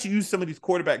 Maybe I should use some of these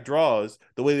quarterback draws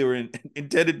the way they were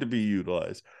intended to be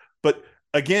utilized. But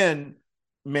again,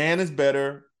 man is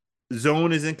better.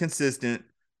 Zone is inconsistent,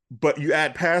 but you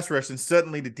add pass rush and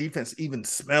suddenly the defense even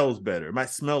smells better. It might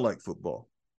smell like football.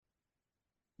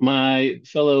 My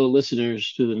fellow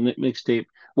listeners to the mixtape,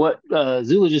 what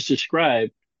Zulu just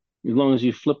described, as long as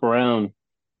you flip around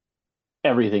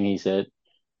everything he said,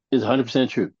 is 100%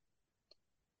 true.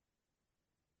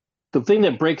 The thing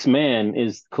that breaks man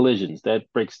is collisions.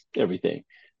 That breaks everything.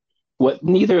 What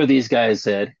neither of these guys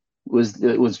said was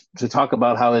to talk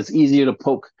about how it's easier to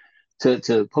poke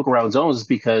around zones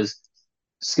because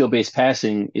skill-based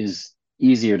passing is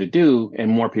easier to do and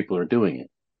more people are doing it.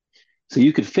 So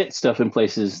you could fit stuff in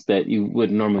places that you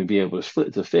wouldn't normally be able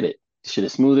to fit it. Shit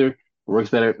is smoother, it works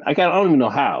better. I don't even know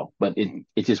how, but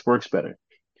it just works better.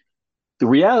 The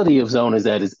reality of zone is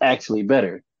that it's actually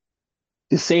better.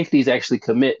 The safeties actually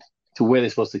commit to where they're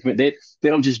supposed to commit. They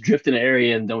don't just drift in an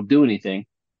area and don't do anything.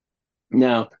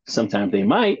 Now, sometimes they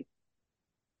might,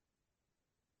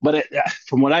 but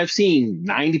from what I've seen,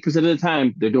 90% of the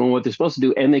time, they're doing what they're supposed to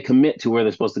do, and they commit to where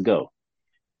they're supposed to go.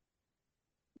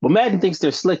 But Madden thinks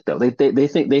they're slick, though. They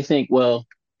think, well,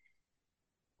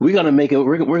 we're gonna make it.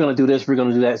 We're gonna do this. We're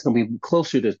gonna do that. It's gonna be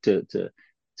closer to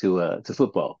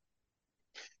football.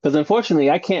 Because unfortunately,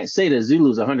 I can't say that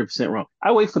Zulu's 100% wrong.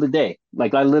 I wait for the day.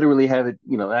 Like I literally have it.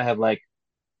 I have like,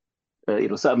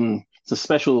 something. It's a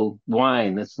special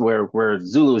wine. That's where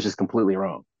Zulu is just completely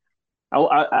wrong.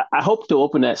 I hope to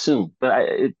open that soon, but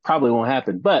it probably won't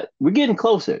happen. But we're getting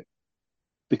closer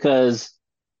because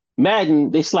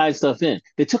Madden, they slide stuff in.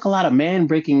 They took a lot of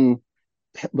man-breaking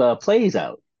plays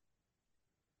out.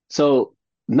 So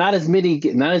not as many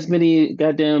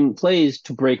goddamn plays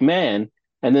to break man,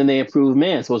 and then they improve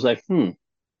man. So it's like,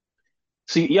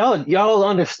 So y'all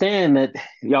understand that,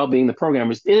 y'all being the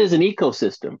programmers, it is an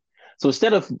ecosystem. So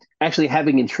instead of actually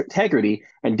having integrity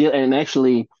and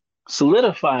actually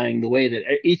solidifying the way that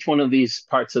each one of these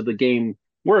parts of the game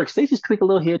works, they just tweak a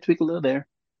little here, tweak a little there.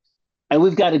 And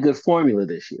we've got a good formula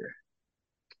this year.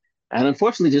 And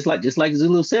unfortunately, just like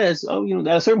Zulu says, at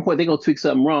a certain point they're gonna tweak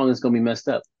something wrong, it's gonna be messed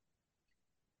up.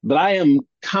 But I am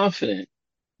confident,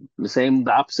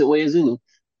 the opposite way as Zulu,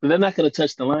 that they're not gonna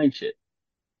touch the line shit.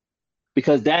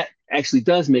 Because that actually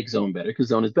does make zone better, because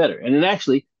zone is better. And it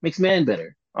actually makes man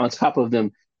better on top of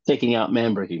them taking out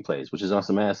man breaking plays, which is on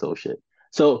some asshole shit.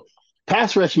 So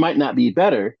pass rush might not be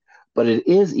better, but it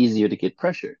is easier to get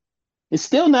pressure. It's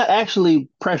still not actually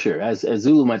pressure, as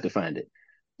Zulu might define it.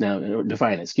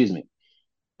 Excuse me.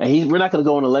 And we're not going to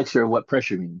go on a lecture of what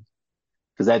pressure means,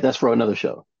 because that's for another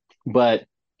show. But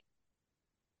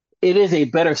it is a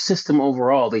better system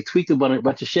overall. They tweaked a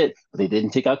bunch of shit, but they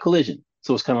didn't take out collision.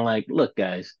 So it's kind of like, look,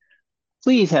 guys,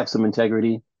 please have some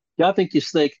integrity. Y'all think you're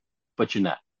slick, but you're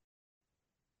not.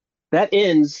 That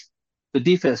ends the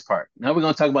defense part. Now we're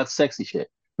going to talk about the sexy shit.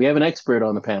 We have an expert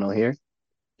on the panel here.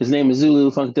 His name is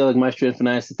Zulu Funkadelic Maestro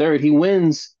Infinitus the Third. He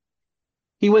wins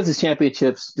his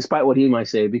championships, despite what he might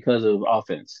say, because of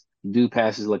offense. Dude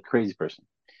passes like a crazy person.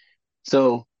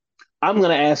 So I'm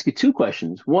going to ask you two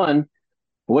questions. One,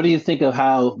 what do you think of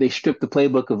how they stripped the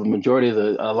playbook of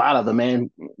a lot of the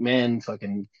man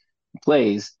fucking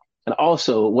plays? And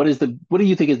also, what do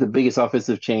you think is the biggest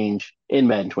offensive change in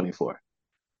Madden 24?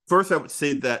 First, I would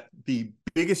say that the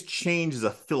biggest change is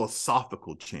a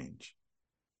philosophical change.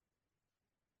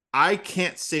 I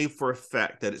can't say for a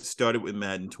fact that it started with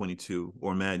Madden 22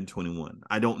 or Madden 21.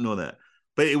 I don't know that.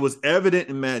 But it was evident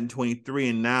in Madden 23,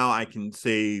 and now I can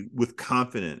say with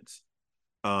confidence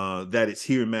that it's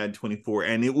here in Madden 24,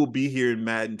 and it will be here in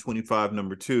Madden 25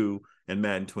 number 2 and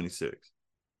Madden 26.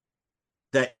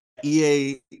 That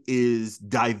EA is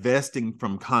divesting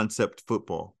from concept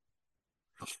football.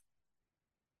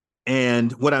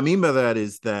 And what I mean by that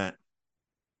is that,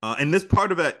 and this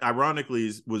part of it,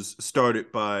 ironically, was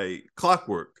started by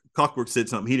Clockwork. Clockwork said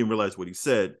something, he didn't realize what he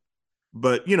said,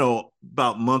 but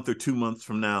about a month or 2 months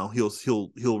from now,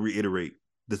 he'll reiterate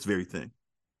this very thing.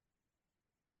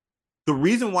 The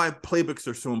reason why playbooks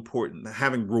are so important,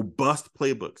 having robust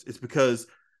playbooks, is because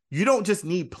you don't just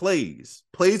need plays.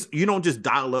 You don't just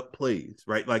dial up plays,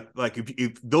 right? Like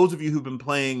if those of you who've been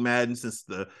playing Madden since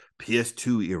the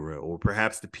PS2 era or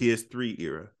perhaps the PS3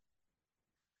 era,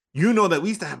 you know that we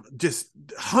used to have just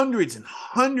hundreds and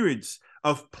hundreds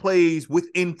of plays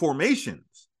within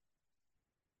formations.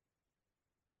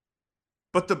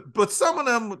 But some of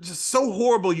them were just so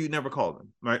horrible you never call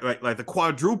them, right? Like the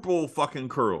quadruple fucking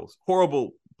curls,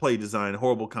 horrible play design,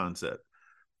 horrible concept.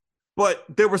 But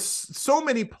there were so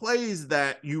many plays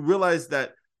that you realize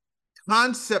that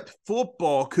concept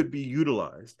football could be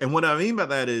utilized. And what I mean by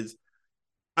that is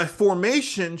a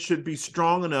formation should be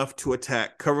strong enough to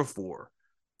attack cover 4,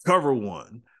 cover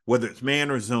 1, whether it's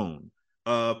man or zone,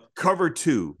 cover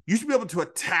 2. You should be able to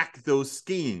attack those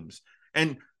schemes.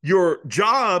 And your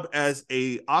job as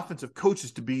a offensive coach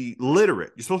is to be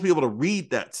literate. You're supposed to be able to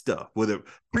read that stuff, whether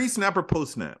pre-snap or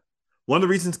post-snap. One of the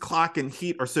reasons Clock and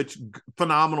Heat are such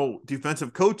phenomenal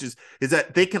defensive coaches is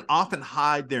that they can often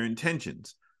hide their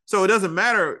intentions. So it doesn't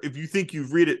matter if you think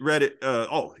you've read it.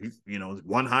 He's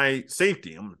one high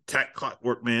safety. I'm gonna attack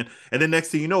Clockwork, man. And then next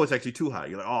thing you know, it's actually 2 high.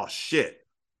 You're like, oh shit.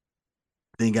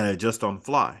 Then you gotta adjust on the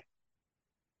fly.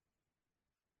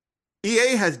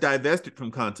 EA has divested from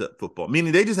concept football,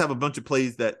 meaning they just have a bunch of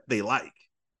plays that they like.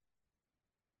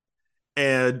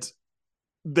 And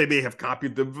they may have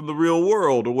copied them from the real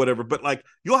world or whatever, but like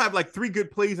you'll have like 3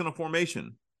 good plays in a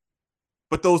formation.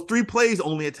 But those 3 plays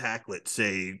only attack, let's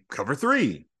say, cover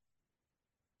 3.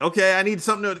 Okay, I need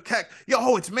something to attack.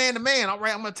 It's man to man. All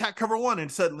right, I'm going to attack cover 1.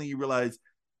 And suddenly you realize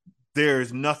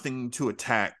there's nothing to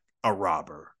attack a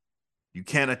robber. You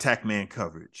can't attack man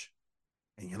coverage.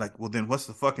 And you're like, well, then what's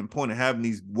the fucking point of having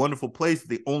these wonderful plays that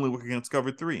they only work against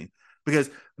cover 3? Because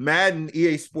Madden,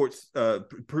 EA Sports,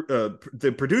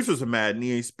 the producers of Madden,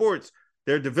 EA Sports,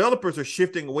 their developers are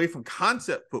shifting away from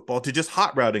concept football to just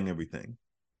hot routing everything.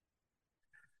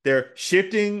 They're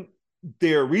shifting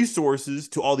their resources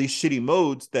to all these shitty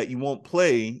modes that you won't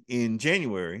play in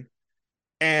January.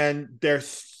 And they're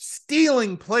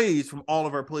stealing plays from all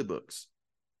of our playbooks.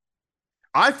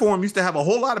 iForm used to have a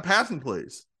whole lot of passing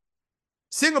plays.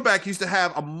 Singleback used to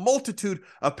have a multitude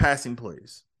of passing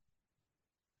plays.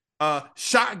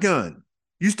 Shotgun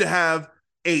used to have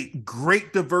a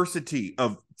great diversity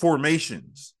of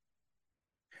formations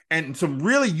and some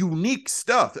really unique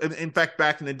stuff. In fact,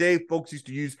 back in the day, folks used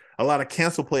to use a lot of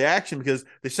cancel play action because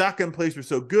the shotgun plays were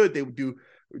so good. They would do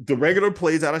the regular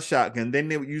plays out of shotgun. Then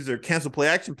they would use their cancel play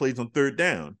action plays on 3rd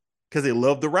down because they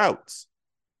love the routes.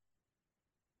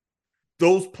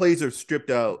 Those plays are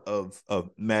stripped out of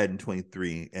Madden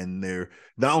 23, and they're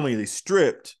not only are they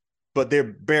stripped, but they're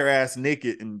bare ass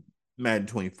naked in Madden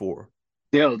 24.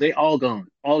 They all gone.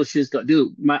 All the shit's gone.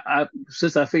 Dude,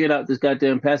 since I figured out this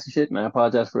goddamn passing shit, and I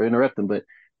apologize for interrupting, but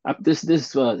this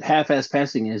half-ass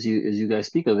passing as you guys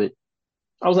speak of it,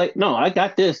 I was like, no, I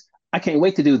got this. I can't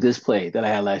wait to do this play that I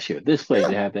had last year. This play that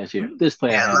I had last year. This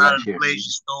play I Yeah, a had lot of last the year. plays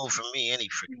you stole from me any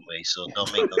freaking way, so it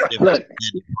don't make no difference.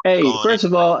 Look, hey, first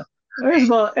of all,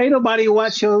 ain't nobody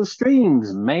watch your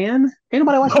streams, man. Ain't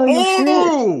nobody watch none of your shit.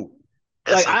 Oh,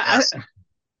 Like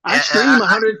I stream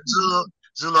 100.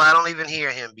 Zulu, I don't even hear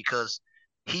him because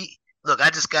I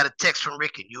just got a text from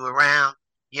Ricky. You around?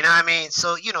 You know what I mean?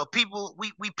 So, people,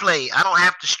 we play. I don't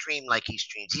have to stream like he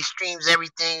streams. He streams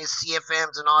everything,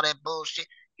 CFMs and all that bullshit.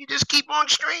 You just keep on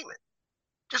streaming.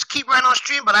 Just keep right on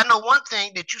stream. But I know one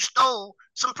thing, that you stole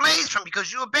some plays from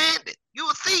because you a bandit. You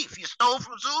a thief. You stole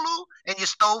from Zulu and you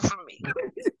stole from me.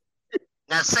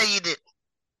 Now say you didn't.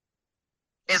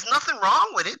 There's nothing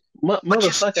wrong with it.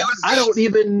 Motherfucker, I don't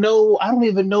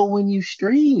even know when you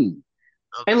stream.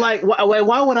 Okay. And like,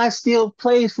 why would I steal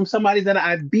plays from somebody that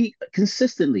I beat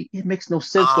consistently? It makes no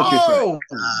sense what you're saying.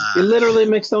 It literally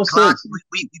makes no sense.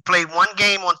 We played one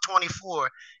game on 24,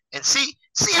 and see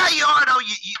how you are though.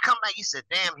 You come back, you said,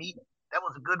 "Damn, that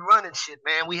was a good run and shit,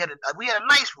 man. We had a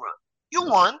nice run. You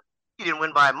won. You didn't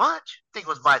win by much. I think it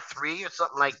was by 3 or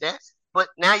something like that. But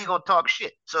now you're gonna talk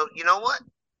shit. So you know what?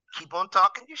 Keep on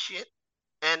talking your shit,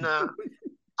 and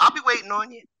I'll be waiting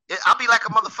on you. I'll be like a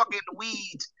motherfucker in the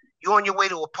weeds. You're on your way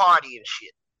to a party and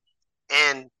shit.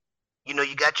 And,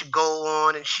 you got your goal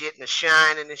on and shit and the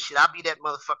shining and shit. I'll be that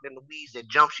motherfucker in the weeds that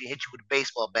jumps you, hits you with a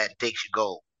baseball bat and takes your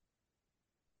goal.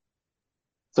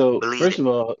 So, first of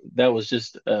all, that was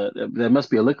just, that must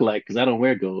be a lookalike because I don't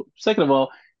wear gold. Second of all,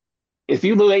 if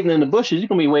you're waiting in the bushes, you're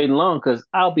going to be waiting long because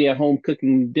I'll be at home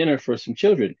cooking dinner for some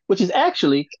children, which is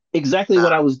actually exactly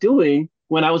what I was doing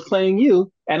when I was playing you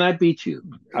and I beat you.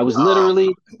 I was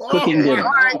literally cooking dinner.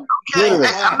 Okay. Literally.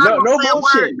 No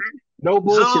bullshit. No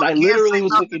bullshit. Zulu, I literally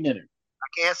was cooking dinner.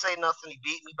 I can't say nothing. He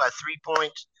beat me by 3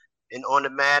 points on the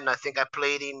Madden. I think I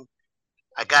played him.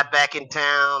 I got back in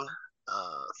town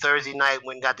Thursday night,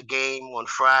 went and got the game on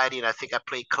Friday, and I think I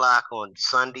played Clock on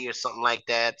Sunday or something like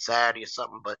that, Saturday or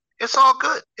something. But it's all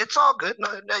good. It's all good.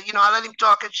 I let him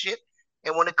talk his shit.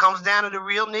 And when it comes down to the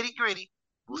real nitty gritty,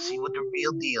 we'll see what the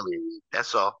real deal is.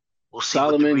 That's all. We'll see.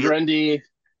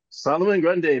 Solomon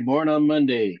Grundy, born on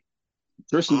Monday,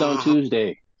 christened on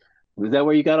Tuesday. Is that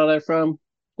where you got all that from?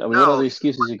 What other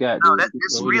excuses you got? No,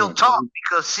 that's real talk.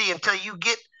 Because see, until you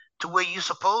get to where you're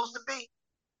supposed to be,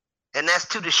 and that's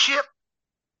to the ship,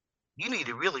 you need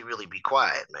to really, really be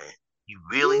quiet, man. You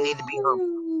really need to be humble.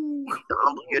 You need to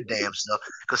humble your damn self.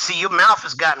 Because see, your mouth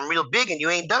has gotten real big and you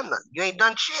ain't done nothing. You ain't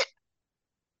done shit.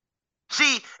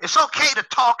 See, it's okay to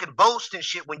talk and boast and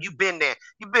shit when you've been there.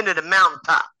 You've been to the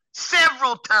mountaintop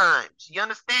several times. You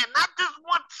understand? Not just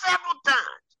one, several times.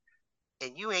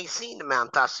 And you ain't seen the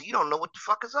mountaintop, so you don't know what the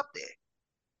fuck is up there.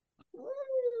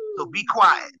 So be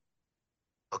quiet.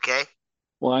 Okay?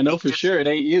 Well, I know for sure it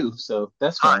ain't you, so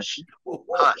that's fine.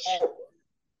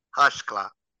 Hush,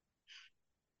 Clock.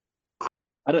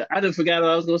 I didn't forget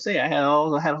what I was gonna say. I had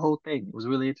a whole thing. It was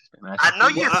really interesting. I know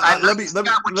you.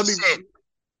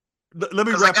 Let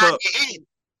me wrap up.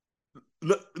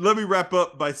 Let me wrap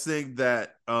up by saying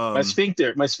that my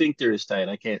sphincter is tight.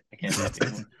 I can't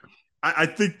I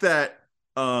think that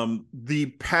the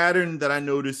pattern that I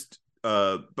noticed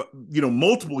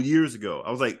multiple years ago,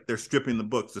 I was like, they're stripping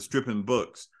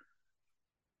books.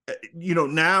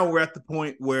 Now we're at the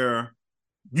point where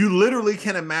you literally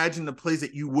can imagine the plays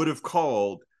that you would have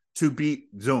called to beat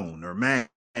zone or man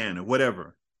or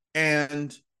whatever.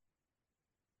 And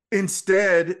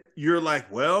instead you're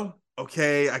like, well,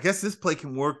 okay, I guess this play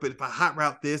can work, but if I hot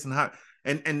route this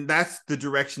and that's the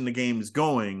direction the game is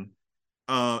going.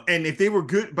 And if they were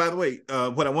good, by the way,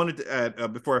 what I wanted to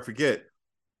add before I forget,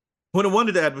 what I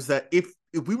wanted to add was that if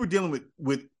we were dealing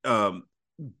with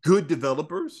good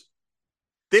developers,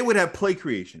 they would have play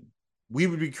creation. We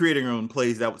would be creating our own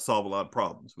plays that would solve a lot of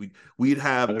problems. We'd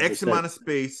have 100%. X amount of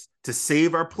space to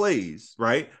save our plays,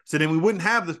 right? So then we wouldn't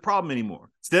have this problem anymore.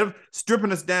 Instead of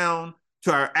stripping us down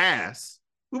to our ass,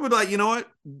 we would be like, you know what?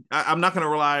 I'm not going to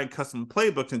rely on custom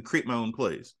playbooks and create my own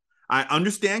plays. I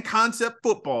understand concept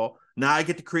football. Now I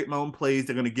get to create my own plays.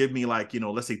 They're going to give me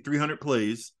let's say 300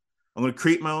 plays. I'm going to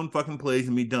create my own fucking plays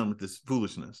and be done with this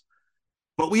foolishness.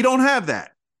 But we don't have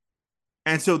that.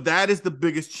 And so that is the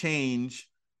biggest change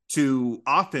to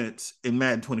offense in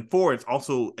Madden 24. It's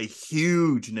also a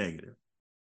huge negative.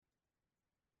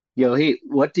 Yo, hey,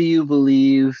 what do you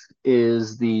believe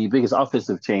is the biggest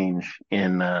offensive change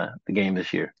in the game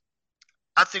this year?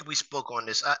 I think we spoke on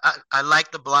this. I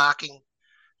like the blocking,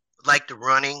 like the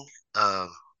running.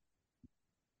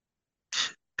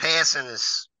 passing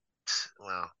is,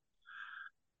 well,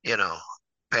 you know,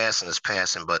 passing is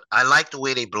passing. But I like the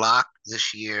way they block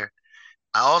this year.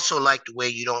 I also like the way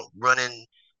you don't run in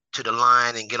to the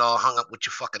line and get all hung up with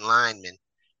your fucking linemen.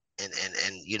 And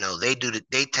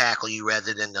they tackle you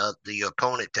rather than your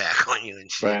opponent tackling you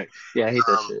and shit. Right. Yeah, I hate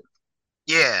that shit.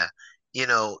 Yeah,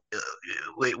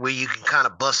 where you can kind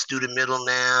of bust through the middle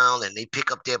now, and they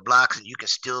pick up their blocks, and you can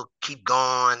still keep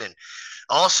going. And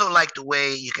also like the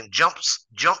way you can jump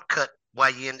cut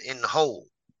while you're in the hole.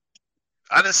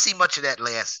 I didn't see much of that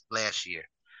last year,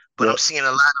 but I'm seeing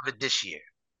a lot of it this year,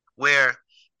 where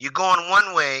you're going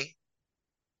one way,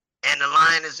 and the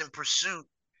line is in pursuit,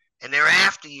 and they're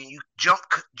after you, and you jump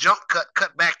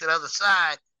cut back to the other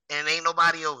side, and ain't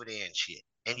nobody over there and shit.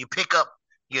 And you pick up,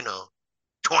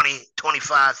 20,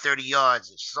 25, 30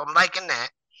 yards. So I'm liking that.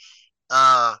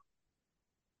 I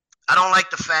don't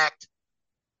like the fact,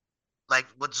 like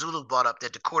what Zulu brought up,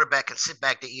 that the quarterback can sit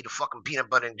back to eat a fucking peanut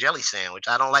butter and jelly sandwich.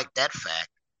 I don't like that fact.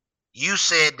 You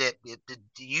said that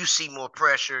you see more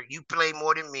pressure. You play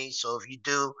more than me. So if you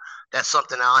do, that's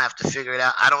something I'll have to figure it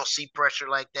out. I don't see pressure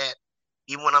like that.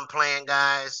 Even when I'm playing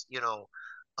guys,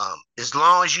 as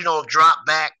long as you don't drop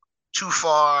back too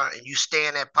far and you stay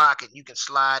in that pocket, you can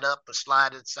slide up or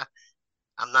slide inside.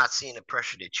 I'm not seeing the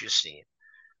pressure that you're seeing.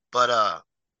 But on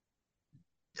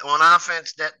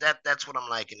offense, that's what I'm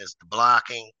liking, is the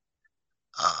blocking,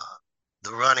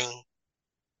 the running.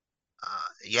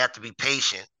 You have to be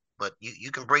patient, but you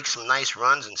can break some nice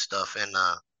runs and stuff, and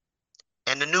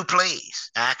the new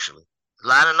plays, actually. A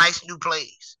lot of nice new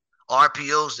plays.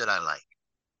 RPOs that I like.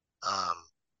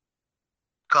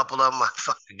 Couple of them, I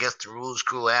guess the rules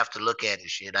crew have to look at and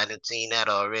shit. I didn't seen that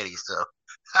already, so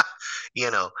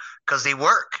because they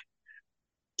work.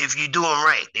 If you do them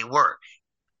right, they work.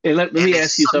 Hey, let me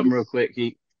ask you something real quick,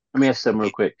 Heath. Let me ask you something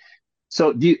real quick.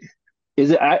 So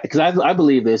because I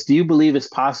believe this. Do you believe it's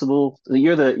possible?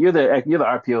 You're the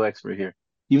RPO expert here.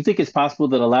 Do you think it's possible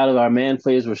that a lot of our man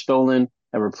plays were stolen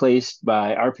and replaced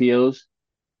by RPOs?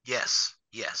 Yes,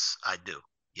 I do.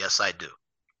 Yes, I do.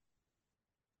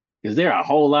 Because there are a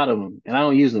whole lot of them, and I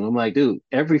don't use them. I'm like, dude,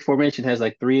 every formation has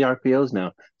like 3 RPOs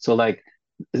now. So like,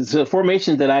 it's a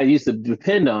formation that I used to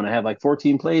depend on. I have like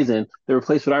 14 plays in. They're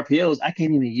replaced with RPOs. I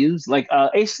can't even use like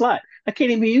a slot. I can't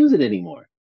even use it anymore.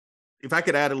 If I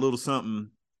could add a little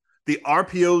something, the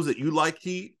RPOs that you like,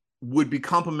 Heat, would be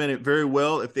complemented very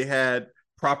well if they had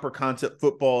proper concept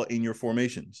football in your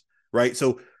formations, right?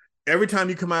 So every time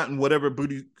you come out in whatever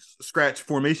booty scratch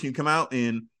formation you come out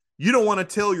in, you don't want to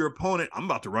tell your opponent, I'm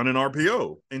about to run an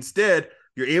RPO. Instead,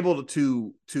 you're able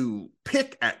to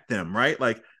pick at them, right?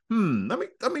 Like, let me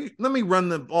run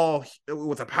the ball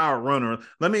with a power runner.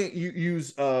 Let me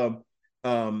use this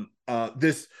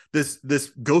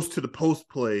ghost to the post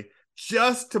play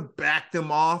just to back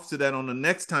them off, so that on the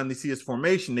next time they see his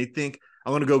formation, they think,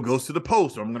 I'm going to go ghost to the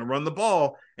post, or I'm going to run the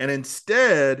ball. And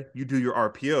instead, you do your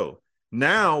RPO.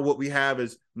 Now what we have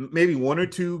is maybe 1 or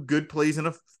 2 good plays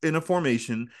in a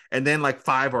formation, and then like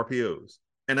 5 RPOs.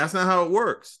 And that's not how it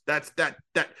works. That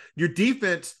your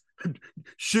defense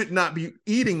should not be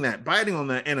eating that, biting on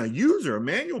that. And a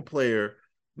manual player,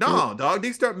 no, dog,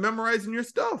 they start memorizing your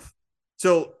stuff.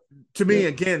 So to me,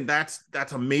 again, that's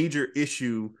a major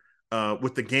issue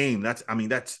with the game. That's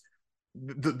the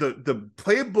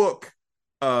playbook.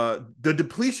 The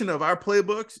depletion of our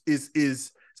playbooks is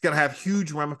it's going to have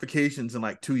huge ramifications in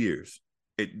like 2 years.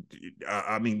 The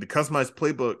customized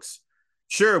playbooks,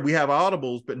 sure, we have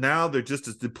audibles, but now they're just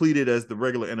as depleted as the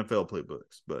regular NFL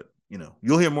playbooks. But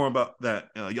you'll hear more about that.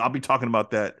 I'll be talking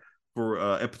about that for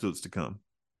episodes to come.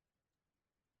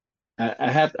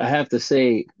 I have to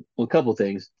say a couple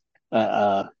things.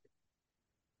 I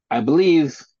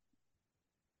believe,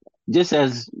 just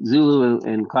as Zulu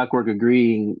and Clockwork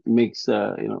agreeing makes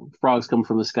frogs come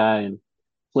from the sky and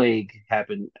plague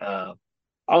happen.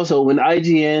 Also, when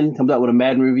IGN comes out with a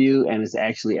Madden review and it's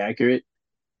actually accurate,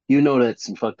 that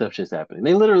some fucked up shit's happening.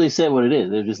 They literally said what it is.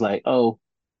 They're just like, oh,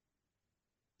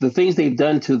 the things they've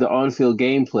done to the on-field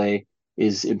gameplay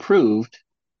is improved.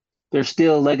 There's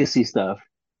still legacy stuff,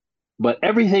 but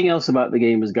everything else about the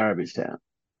game is garbage town,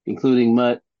 including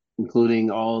MUT,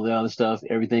 including all the other stuff,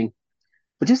 everything.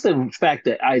 But just the fact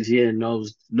that IGN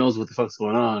knows what the fuck's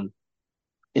going on,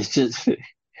 it's just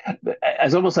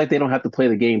it's almost like they don't have to play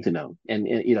the game to know. And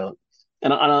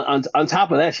on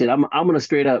top of that shit, I'm gonna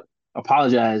straight up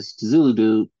apologize to Zulu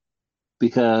Dude,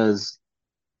 because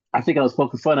I think I was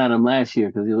poking fun at him last year,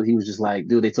 because he was just like,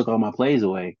 dude, they took all my plays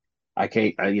away. I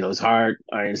can't, it's hard.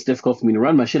 It's difficult for me to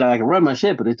run my shit. I can run my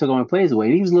shit, but they took all my plays away.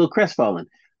 And he was a little crestfallen.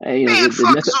 Hey, Man,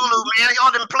 fuck Zulu, man.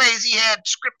 All them plays he had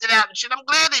scripted out and shit. I'm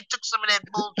glad they took some of that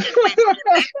bullshit away from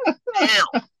him, man.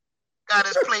 Hell, got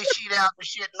his play sheet out and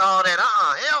shit and all that.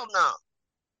 Hell no.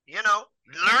 You know,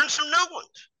 learn some new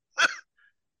ones.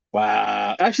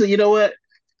 Wow. Actually, you know what?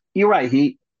 You're right,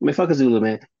 Heat. I mean, fuck a Zulu,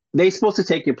 man. They supposed to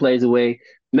take your plays away.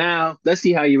 Now, let's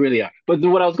see how you really are. But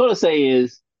what I was going to say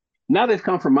is, now they've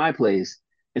come from my place,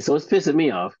 and so it's pissing me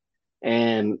off.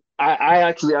 And I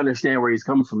actually understand where he's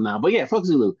coming from now. But yeah, fuck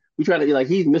Zulu. We try to be like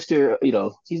he's Mister,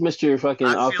 he's Mister fucking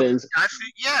offense.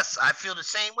 Yes, I feel the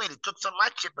same way. They took some of my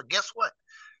shit, but guess what?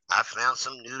 I found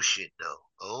some new shit though.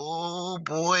 Oh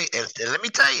boy, and let me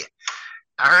tell you,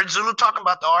 I heard Zulu talking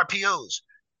about the RPOs.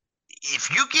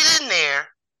 If you get in there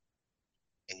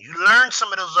and you learn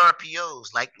some of those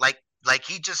RPOs, like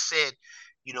he just said,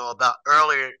 about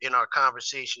earlier in our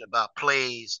conversation about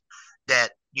plays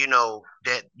that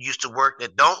that used to work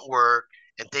that don't work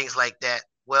and things like that.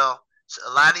 Well, so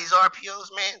a lot of these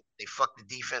RPOs, man, they fuck the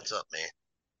defense up, man.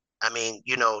 I mean,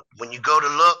 when you go to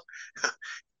look,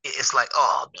 it's like,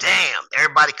 oh damn,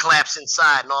 everybody claps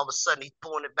inside, and all of a sudden he's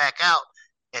pulling it back out,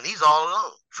 and he's all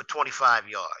alone for 25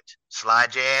 yards.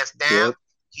 Slide your ass down, Yep.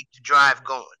 keep the drive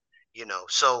going.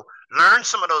 So learn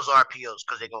some of those RPOs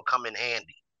because they're gonna come in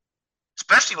handy,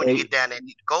 especially when you Hey, get down that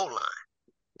goal line.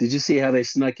 did you see how they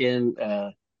snuck in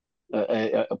a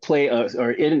play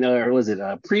or was it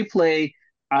a pre-play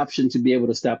option to be able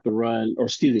to stop the run, or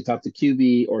excuse me, stop the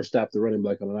QB or stop the running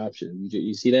back on an option?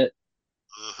 You see that?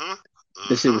 Mm-hmm.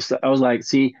 This shit Mm-hmm. was. I was like,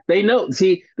 see, they know.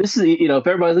 See, this is if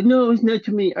everybody's like, no, it's not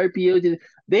too many RPOs.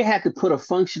 They had to put a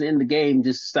function in the game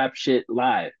just to stop shit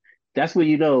live. That's when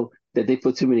you know that they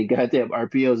put too many goddamn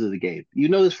RPOs in the game. You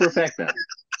know this for a fact now.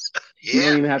 You don't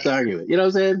Yeah, even have to argue it. You know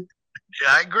what I'm saying? yeah,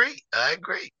 I agree. I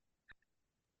agree.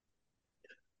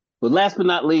 But last but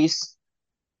not least,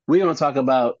 we're gonna talk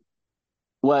about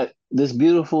what this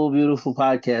beautiful, beautiful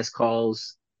podcast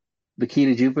calls the key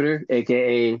to Jupiter,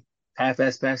 aka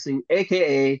half-ass passing,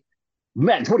 aka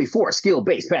Madden 24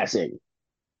 skill-based passing.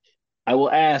 I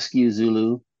will ask you,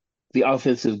 Zulu, the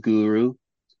offensive guru,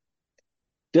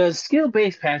 does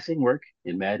skill-based passing work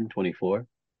in Madden 24?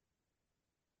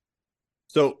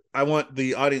 So I want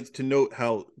the audience to note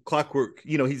how Clockwork,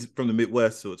 he's from the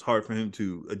Midwest, so it's hard for him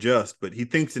to adjust, but he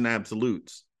thinks in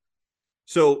absolutes.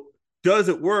 So does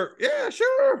it work? Yeah,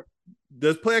 sure.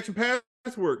 Does play action pass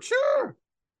work? Sure.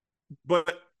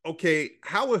 But okay,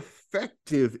 how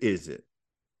effective is it?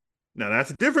 Now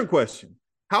that's a different question.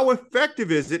 How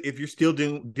effective is it if you're still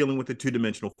dealing with a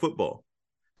two-dimensional football?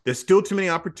 There's still too many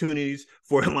opportunities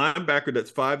for a linebacker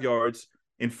that's 5 yards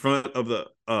in front of the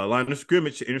line of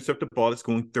scrimmage to intercept a ball that's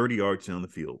going 30 yards down the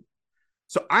field.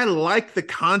 So I like the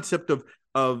concept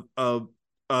of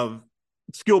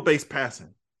skill-based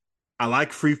passing. I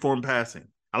like free-form passing.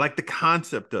 I like the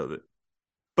concept of it.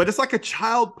 But it's like a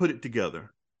child put it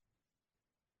together.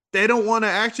 They don't want to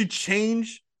actually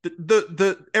change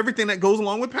the everything that goes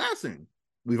along with passing.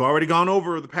 We've already gone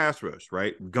over the pass rush,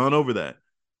 right? We've gone over that.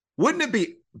 Wouldn't it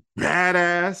be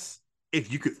badass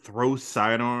if you could throw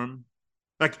sidearm?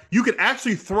 Like you could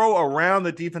actually throw around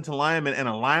the defensive lineman and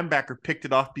a linebacker picked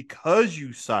it off because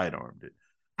you sidearmed it.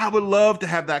 I would love to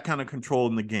have that kind of control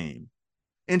in the game.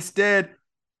 Instead,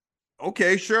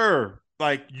 okay, sure.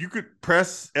 Like you could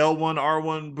press L1,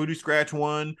 R1, booty scratch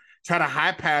one, try to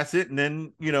high pass it, and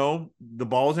then, the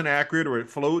ball's inaccurate or it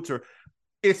floats, or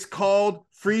it's called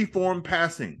free form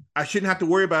passing. I shouldn't have to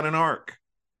worry about an arc.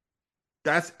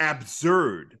 That's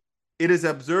absurd. It is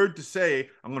absurd to say,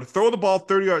 I'm going to throw the ball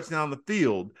 30 yards down the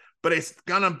field, but it's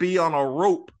going to be on a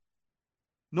rope.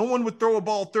 No one would throw a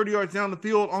ball 30 yards down the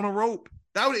field on a rope.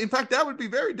 In fact, that would be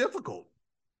very difficult.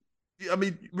 I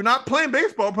mean, we're not playing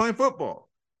baseball, we're playing football.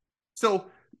 So,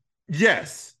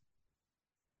 yes,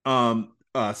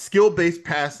 skill-based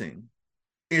passing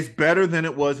is better than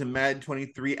it was in Madden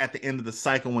 23 at the end of the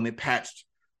cycle when they patched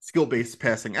skill-based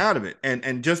passing out of it.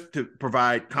 And just to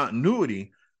provide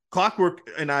continuity, Clockwork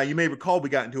and I, you may recall, we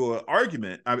got into an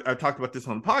argument. I talked about this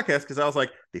on the podcast because I was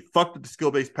like, they fucked with the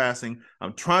skill-based passing.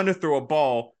 I'm trying to throw a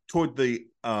ball toward the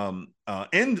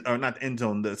end, or not the end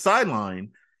zone, the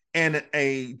sideline, and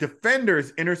a defender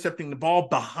is intercepting the ball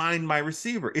behind my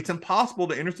receiver. It's impossible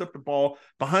to intercept the ball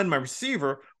behind my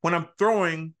receiver when I'm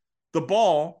throwing the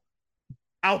ball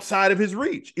outside of his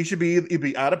reach. It should be either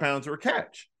be out of bounds or a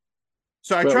catch.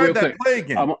 So I tried that play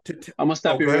again. I'm gonna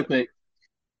stop you real quick,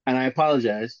 and I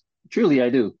apologize. Truly, I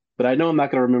do, but I know I'm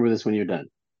not gonna remember this when you're done.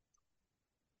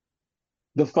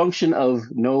 The function of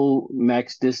no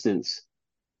max distance,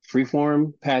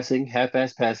 freeform passing,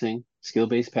 half-ass passing,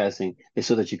 skill-based passing, is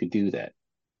so that you could do that.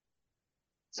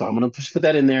 So I'm gonna just put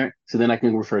that in there, so then I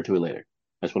can refer to it later.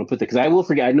 I just want to put that because I will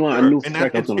forget. I knew for And a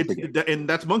fact I was going to it's forget. and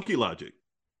that's monkey logic.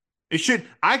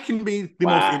 I can be the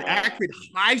most Wow. inaccurate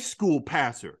high school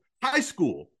passer, high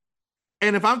school.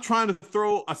 And if I'm trying to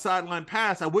throw a sideline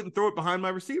pass, I wouldn't throw it behind my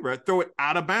receiver. I'd throw it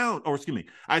out of bounds, or excuse me,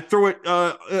 I'd throw it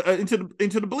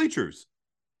into the bleachers.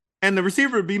 And the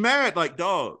receiver would be mad, like,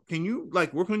 dog, can you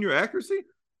like work on your accuracy?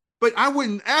 But I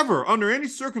wouldn't ever, under any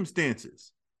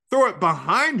circumstances, throw it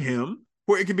behind him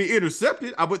where it could be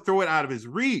intercepted. I would throw it out of his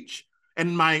reach.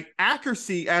 And my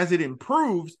accuracy, as it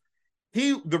improves,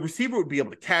 the receiver would be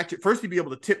able to catch it. First, he'd be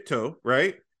able to tiptoe,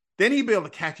 right? Then he'd be able to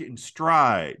catch it in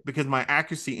stride because my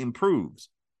accuracy improves.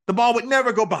 The ball would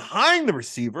never go behind the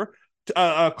receiver,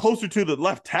 closer to the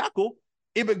left tackle.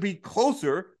 It would be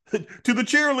closer to the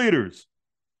cheerleaders,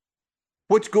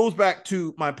 which goes back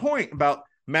to my point about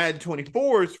Madden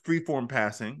 24's freeform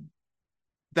passing.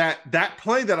 That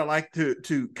play that I like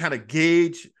to kind of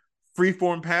gauge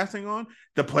freeform passing on,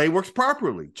 the play works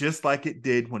properly, just like it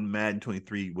did when Madden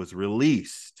 23 was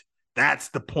released. That's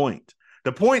the point.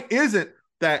 The point isn't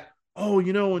that, oh,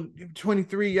 in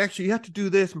 23, actually, you have to do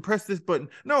this and press this button.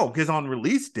 No, because on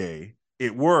release day,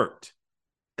 it worked.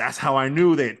 That's how I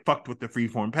knew they had fucked with the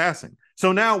freeform passing.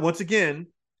 So now, once again,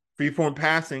 freeform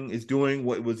passing is doing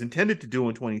what it was intended to do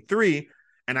in 23,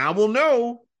 and I will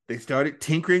know they started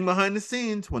tinkering behind the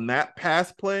scenes when that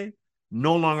pass play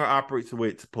no longer operates the way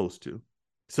it's supposed to.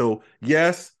 So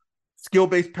yes,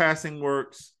 skill-based passing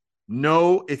works.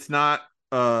 No, it's not.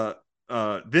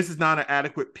 This is not an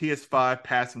adequate PS5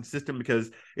 passing system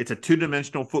because it's a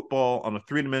two-dimensional football on a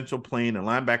three-dimensional plane, and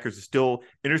linebackers are still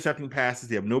intercepting passes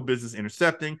they have no business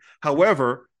intercepting.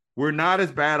 However, we're not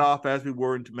as bad off as we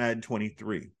were in Madden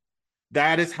 23.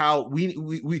 That is how we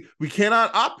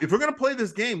cannot if we're going to play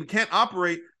this game, we can't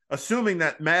operate assuming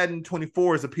that Madden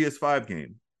 24 is a PS5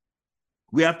 game.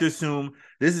 We have to assume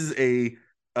this is a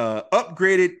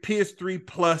upgraded PS3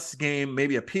 Plus game,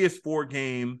 maybe a PS4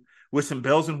 game with some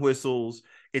bells and whistles.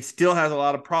 It still has a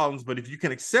lot of problems, but if you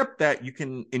can accept that, you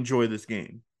can enjoy this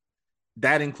game.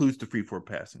 That includes the freeform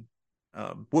passing.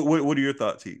 What are your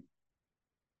thoughts, Heath?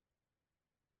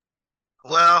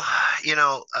 Well,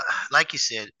 like you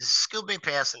said, skill-based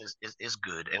passing is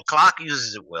good, and Clock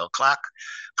uses it well. Clock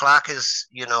has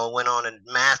went on and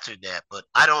mastered that, but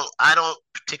I don't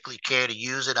particularly care to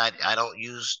use it. I don't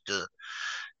use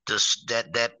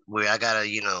that where I gotta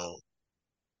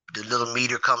the little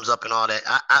meter comes up and all that.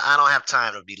 I don't have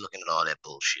time to be looking at all that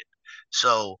bullshit.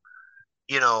 So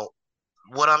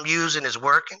what I'm using is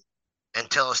working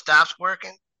until it stops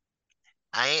working.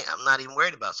 I'm not even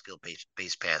worried about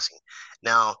skill-based passing.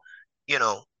 Now,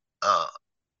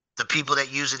 the people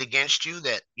that use it against you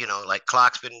that, like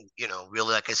Clock's been,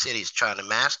 really, like I said, he's trying to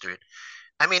master it.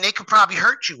 I mean, they could probably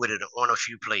hurt you with it on a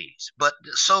few plays, but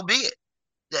so be it.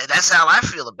 That's how I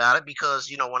feel about it because,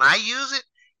 when I use it,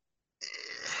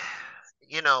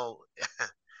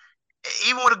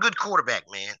 even with a good quarterback,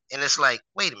 man, and it's like,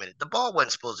 wait a minute, the ball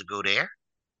wasn't supposed to go there.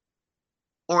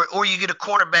 Or you get a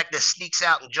cornerback that sneaks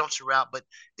out and jumps around, but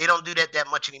they don't do that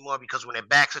much anymore because when their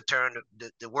backs are turned,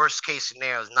 the worst case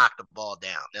scenario is knock the ball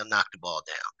down. They'll knock the ball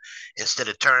down instead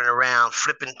of turning around,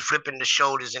 flipping the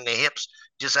shoulders and the hips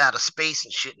just out of space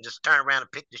and shit, and just turn around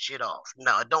and pick the shit off.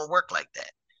 No, it don't work like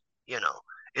that.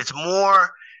 It's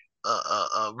more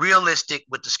realistic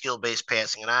with the skill-based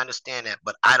passing, and I understand that,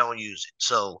 but I don't use it,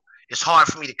 so it's hard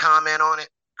for me to comment on it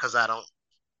because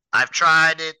I've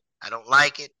tried it. I don't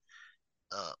like it.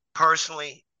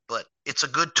 Personally, but it's a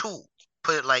good tool.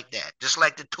 Put it like that. Just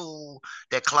like the tool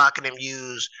that Clock and them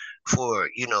use for,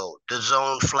 the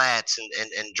zone flats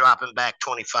and dropping back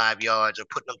 25 yards or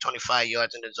putting them 25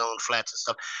 yards in the zone flats and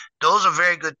stuff. Those are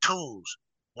very good tools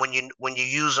when you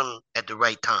use them at the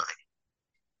right time.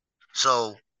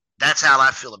 So that's how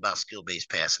I feel about skill-based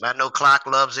passing. I know Clock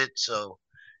loves it, so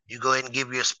you go ahead and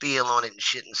give your spiel on it and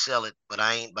shit and sell it, but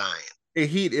I ain't buying. Hey,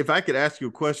 Heath, if I could ask you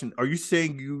a question, are you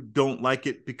saying you don't like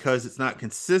it because it's not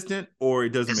consistent or it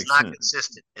doesn't make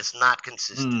sense? It's not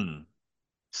consistent.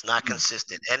 It's not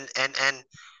consistent. And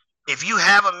if you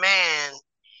have a man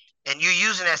and you're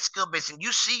using that skill base and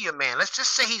you see your man, let's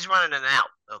just say he's running an out,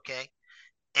 okay?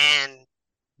 And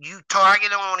you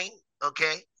target on him,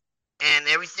 okay? And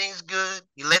everything's good.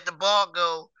 You let the ball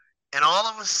go, and all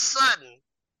of a sudden,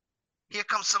 here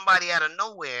comes somebody out of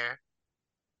nowhere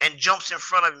and jumps in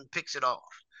front of him and picks it off.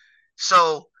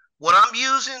 So what I'm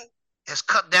using has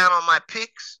cut down on my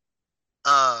picks.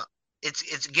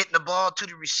 It's getting the ball to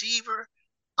the receiver.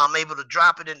 I'm able to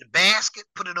drop it in the basket,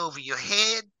 put it over your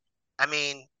head. I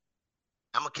mean,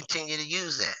 I'm going to continue to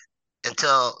use that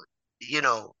until,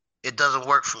 it doesn't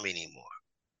work for me anymore.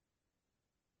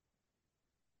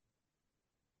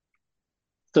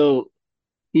 So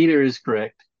Heater is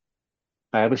correct.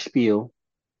 I have a spiel,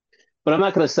 but I'm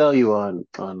not going to sell you on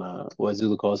what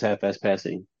Zulu calls half-ass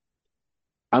passing.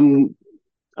 I'm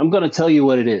going to tell you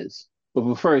what it is.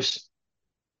 But first,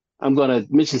 I'm going to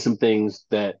mention some things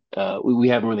that we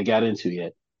haven't really got into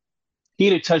yet.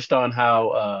 Heater touched on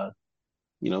how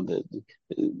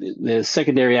the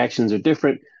secondary actions are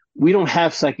different. We don't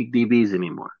have psychic DBs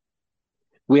anymore.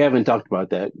 We haven't talked about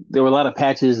that. There were a lot of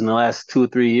patches in the last 2 or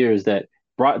 3 years that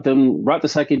brought the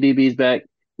psychic DBs back,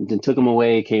 and then took them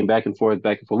away, came back and forth,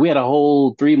 back and forth. We had a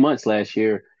whole 3 months last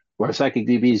year where psychic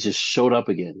DBs just showed up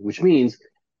again, which means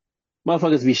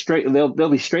motherfuckers be straight. They'll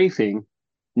be strafing.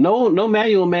 No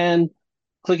manual man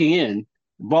clicking in.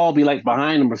 Ball be like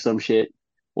behind them or some shit,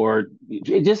 or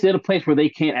it just in a place where they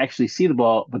can't actually see the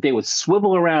ball, but they would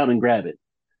swivel around and grab it.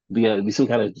 Be some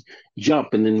kind of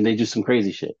jump, and then they do some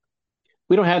crazy shit.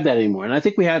 We don't have that anymore, and I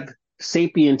think we have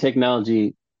sapient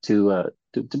technology to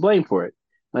blame for it.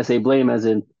 And I say blame as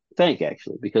in thank,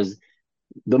 actually, because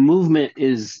the movement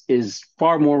is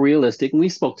far more realistic, and we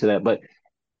spoke to that. But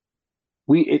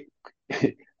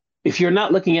if you're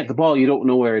not looking at the ball, you don't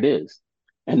know where it is,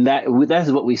 and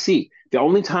that's what we see. The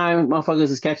only time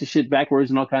motherfuckers is catching shit backwards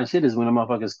and all kinds of shit is when a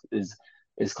motherfucker is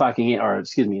clocking in, or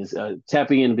excuse me, is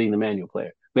tapping in and being the manual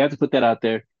player. We have to put that out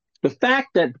there. The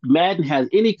fact that Madden has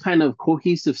any kind of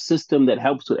cohesive system that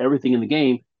helps with everything in the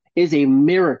game is a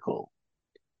miracle.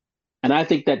 And I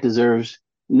think that deserves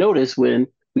notice when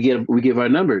we give our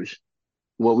numbers,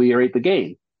 what we rate the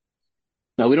game.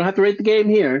 Now, we don't have to rate the game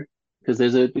here because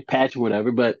there's a patch or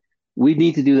whatever, but we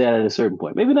need to do that at a certain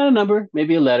point. Maybe not a number,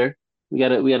 maybe a letter. We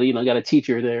got a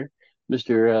teacher there,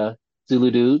 Mr.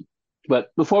 Zulu Dude.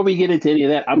 But before we get into any of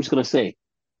that, I'm just gonna say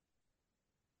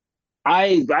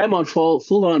I'm on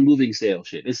full on moving sale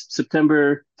shit. It's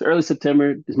September, it's early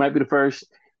September. This might be the first.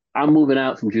 I'm moving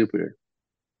out from Jupiter.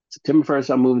 September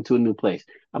 1st, I'm moving to a new place.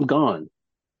 I'm gone.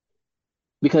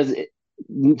 Because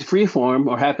freeform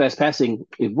or half-ass passing,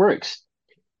 it works.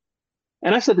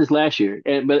 And I said this last year,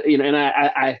 but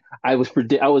I was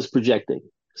projecting.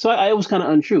 So I was kind of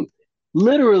untrue.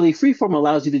 Literally, freeform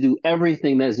allows you to do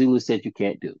everything that Zulu said you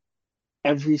can't do.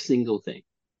 Every single thing.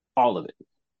 All of it.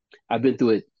 I've been through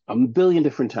it a billion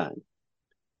different times.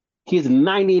 He is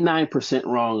 99%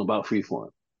 wrong about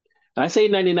freeform. And I say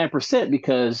 99%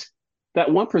 because that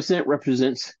 1%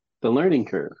 represents the learning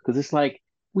curve. Because it's like,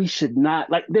 we should not,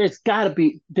 like, there's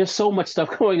so much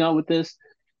stuff going on with this.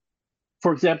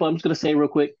 For example, I'm just going to say real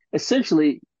quick,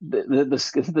 essentially,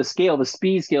 the scale, the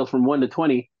speed scale from 1 to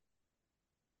 20,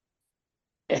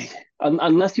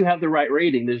 unless you have the right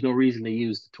rating, there's no reason to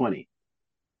use the 20.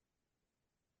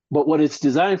 But what it's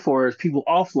designed for is people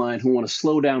offline who want to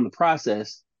slow down the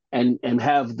process and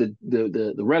have the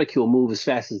reticule move as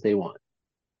fast as they want.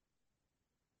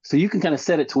 So you can kind of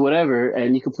set it to whatever,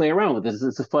 and you can play around with it.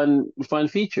 It's a fun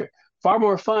feature. Far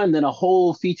more fun than a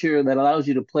whole feature that allows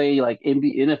you to play like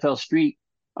NFL Street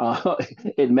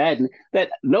in Madden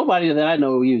that nobody that I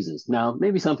know uses. Now,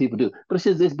 maybe some people do, but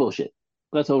it's bullshit.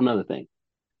 That's a whole nother thing.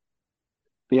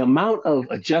 The amount of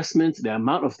adjustments, the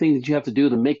amount of things that you have to do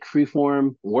to make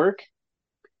freeform work,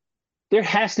 there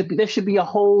should be a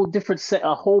whole different set,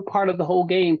 a whole part of the whole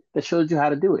game that shows you how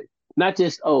to do it. Not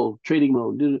just, trading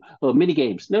mode, mini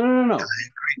games. No. I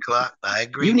agree, Clark. I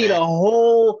agree. You need a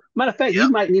whole, matter of fact, you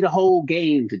might need a whole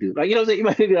game to do. Like, you know what I'm saying? You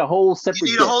might need a whole separate.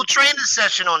 You need a whole training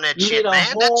session on that shit, man.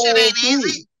 That shit ain't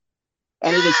easy.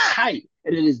 And it is tight,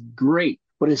 and it is great,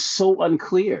 but it's so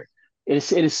unclear. It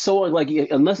is so, like,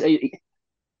 unless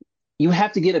you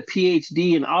have to get a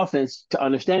PhD in offense to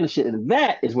understand the shit, and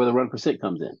that is where the run percent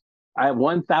comes in. I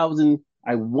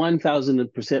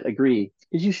 1000% agree,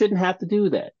 because you shouldn't have to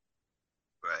do that.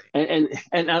 Right.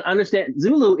 And I understand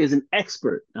Zulu is an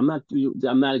expert. I'm not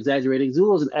exaggerating.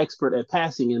 Zulu is an expert at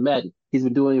passing in Madden. He's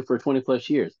been doing it for 20 plus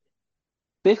years.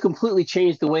 They've completely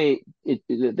changed the way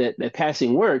that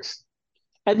passing works,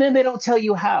 and then they don't tell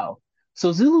you how.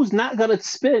 So Zulu's not going to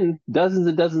spend dozens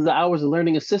and dozens of hours of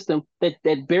learning a system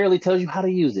that barely tells you how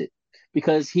to use it,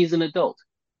 because he's an adult.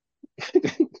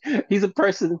 He's a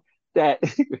person that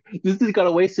this is going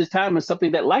to waste his time on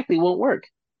something that likely won't work,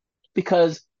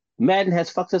 because Madden has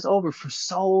fucked us over for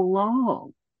so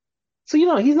long. So,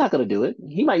 he's not going to do it.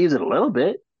 He might use it a little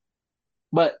bit,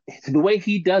 but the way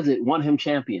he does it won him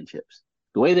championships.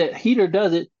 The way that Heater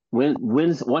does it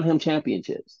won him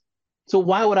championships. So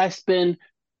why would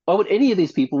any of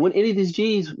these people, when any of these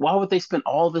G's, why would they spend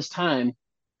all this time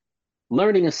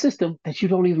learning a system that you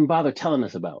don't even bother telling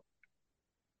us about?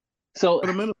 So,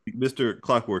 fundamentally, Mr.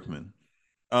 Clockworkman,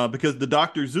 because the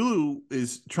Dr. Zulu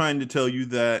is trying to tell you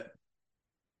that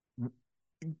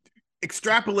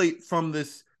extrapolate from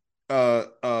this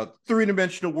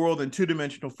three-dimensional world and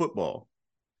two-dimensional football.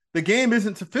 The game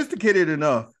isn't sophisticated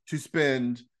enough to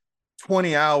spend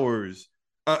 20 hours.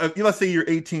 Let's say you're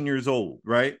 18 years old,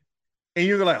 right? And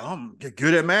you're like, I'm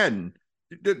good at Madden.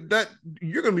 That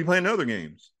you're gonna be playing other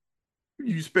games.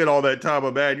 You spent all that time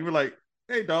on Madden. You were like,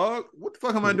 hey dog, what the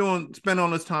fuck am I doing? Spend all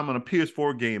this time on a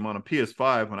PS4 game on a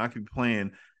PS5 when I could be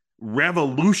playing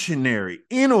revolutionary,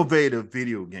 innovative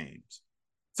video games.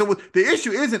 So the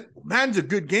issue isn't Madden's a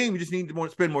good game. You just need to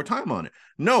spend more time on it.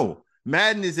 No,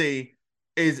 Madden is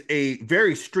a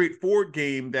very straightforward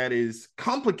game that is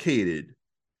complicated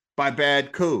by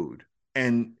bad code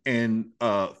and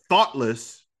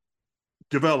thoughtless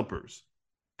developers.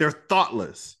 They're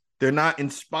thoughtless. They're not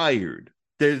inspired.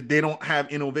 They don't have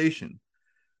innovation.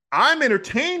 I'm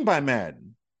entertained by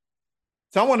Madden.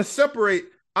 So I want to separate.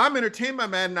 I'm entertained by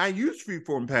Madden. I use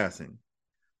freeform passing.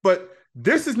 But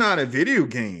this is not a video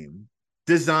game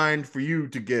designed for you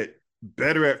to get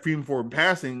better at freeform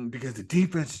passing because the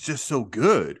defense is just so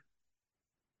good.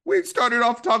 We started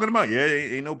off talking about,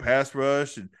 ain't no pass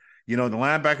rush. And, the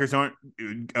linebackers aren't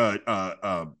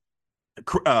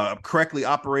correctly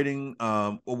operating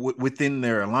within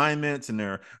their alignments, and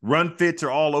their run fits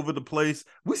are all over the place.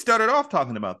 We started off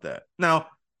talking about that. Now,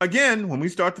 again, when we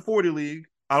start the 40 league,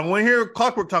 I don't want to hear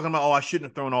Clockwork talking about, I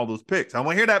shouldn't have thrown all those picks. I don't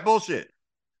want to hear that bullshit.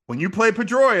 When you play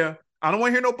Pedroia, I don't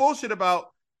want to hear no bullshit about,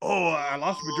 I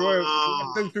lost Pedroia.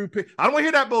 I don't want to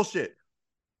hear that bullshit.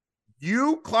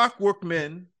 You Clockwork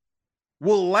men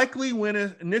will likely win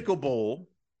a Nickel Bowl,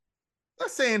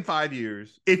 let's say in 5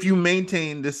 years, if you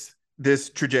maintain this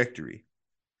trajectory.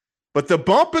 But the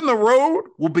bump in the road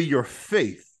will be your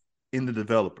faith in the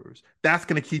developers. That's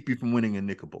going to keep you from winning a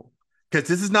Nickel Bowl. Because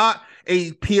this is not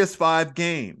a PS5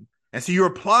 game. And so you're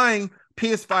applying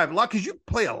PS5 a lot because you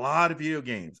play a lot of video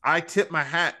games. I tip my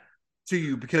hat to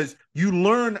you because you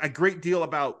learn a great deal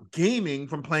about gaming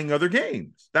from playing other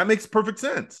games. That makes perfect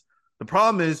sense. The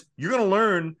problem is you're going to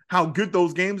learn how good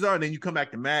those games are, and then you come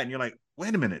back to Madden and you're like,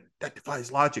 wait a minute, that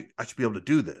defies logic. I should be able to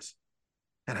do this.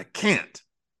 And I can't.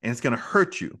 And it's going to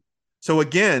hurt you. So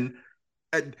again,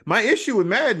 my issue with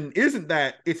Madden isn't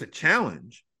that it's a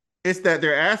challenge. It's that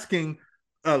they're asking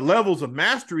levels of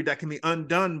mastery that can be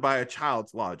undone by a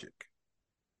child's logic.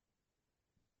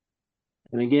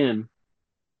 And again,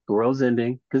 the world's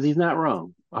ending because he's not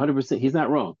wrong. 100%. He's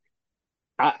not wrong.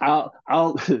 I'll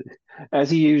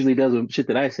as he usually does with shit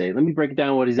that I say, let me break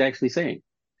down what he's actually saying.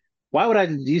 Why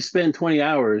would you spend 20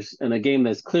 hours in a game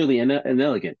that's clearly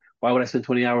inelegant? Why would I spend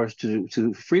 20 hours to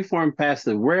freeform pass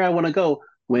to where I want to go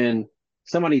when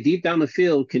somebody deep down the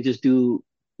field can just do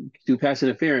pass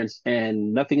interference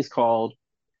and nothing is called,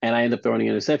 and I end up throwing an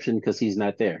interception because he's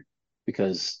not there,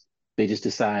 because they just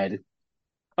decide,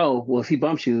 oh, well, if he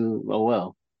bumps you, oh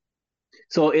well.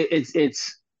 So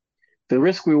it's the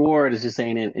risk reward is just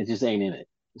ain't in it. It just ain't in it.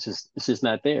 It's just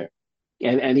not there.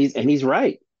 And he's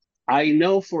right. I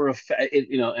know for a fact,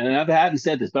 and I haven't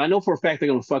said this, but I know for a fact they're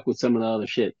gonna fuck with some of the other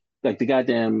shit, like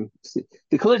the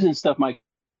collision stuff might.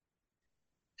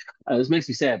 This makes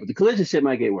me sad, but the collision shit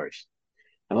might get worse,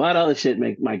 and a lot of other shit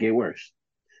might get worse.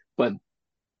 But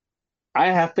I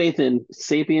have faith in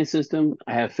Sapien system.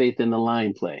 I have faith in the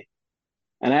line play,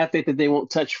 and I have faith that they won't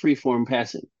touch freeform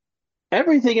passing.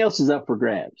 Everything else is up for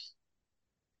grabs,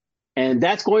 and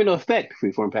that's going to affect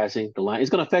freeform passing. The line is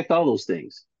going to affect all those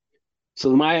things.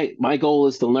 So my goal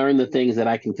is to learn the things that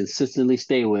I can consistently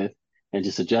stay with and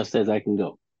just adjust as I can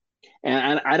go.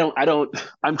 And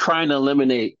I'm trying to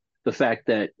eliminate the fact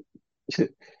that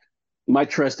my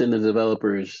trust in the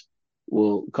developers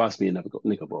will cost me a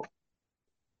nickel bowl.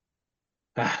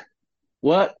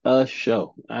 What a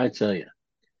show, I tell you.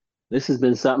 This has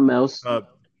been something else. Are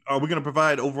we going to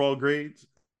provide overall grades?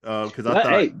 Because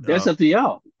that's up to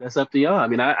y'all. That's up to y'all. I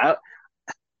mean,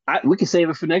 we can save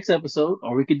it for next episode,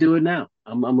 or we could do it now.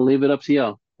 I'm gonna leave it up to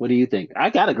y'all. What do you think? I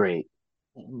got a grade.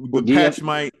 The patch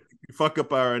might fuck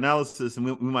up our analysis, and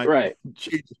we might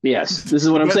change. Yes, this is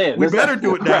what I'm saying. We better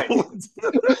do it now.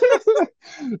 Right.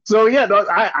 So yeah, no,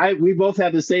 we both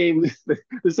have the same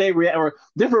or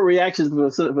different reactions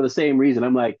for the same reason.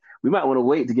 I'm like, we might want to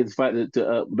wait to get to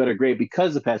a better grade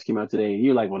because the patch came out today, and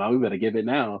you're like, well, no, we better give it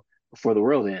now before the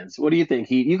world ends. What do you think,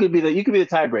 Heat? You could be the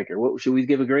tiebreaker. What should we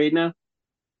give a grade now?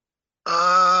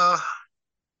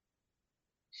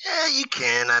 Yeah, you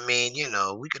can. I mean,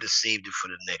 we could have saved it for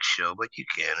the next show, but you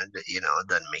can. It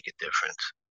doesn't make a difference.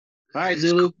 All right,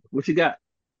 Zulu, what you got?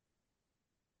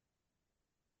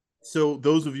 So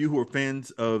those of you who are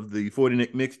fans of the 40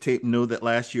 Nickel Mixtape know that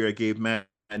last year I gave Matt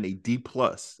a D+,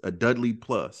 a Dudley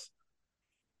plus.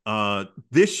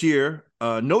 This year,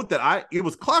 note that it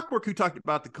was Clockwork who talked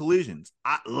about the collisions.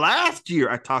 Last year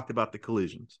I talked about the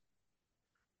collisions.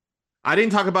 I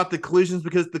didn't talk about the collisions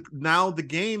because the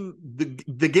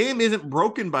game isn't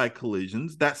broken by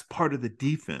collisions. That's part of the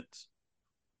defense.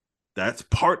 That's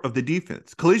part of the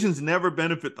defense. Collisions never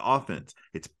benefit the offense.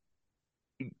 It's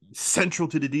central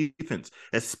to the defense.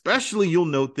 Especially, you'll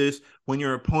note this when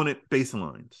your opponent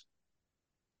baselines.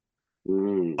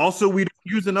 Also, we don't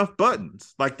use enough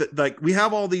buttons. Like we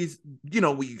have all these,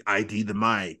 we ID the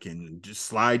mic and just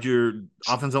slide your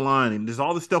offensive line, and there's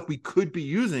all the stuff we could be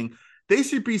using. They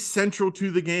should be central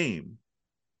to the game.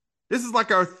 This is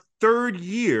like our third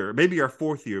year, maybe our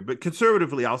fourth year, but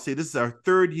conservatively, I'll say this is our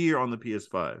third year on the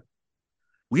PS5.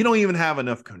 We don't even have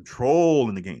enough control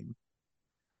in the game.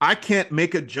 I can't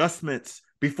make adjustments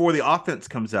before the offense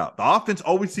comes out. The offense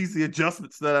always sees the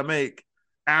adjustments that I make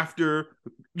after,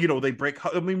 they break.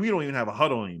 I mean, we don't even have a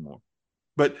huddle anymore.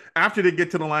 But after they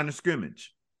get to the line of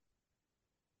scrimmage,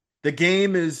 the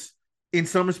game is, in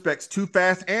some respects, too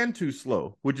fast and too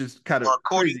slow, which is kind of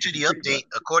according to the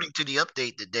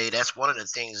update today. That's one of the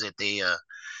things that they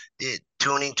did,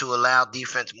 tuning to allow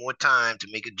defense more time to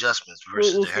make adjustments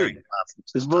versus the Harry Potter.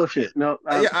 It's bullshit. No,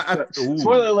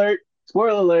 spoiler alert.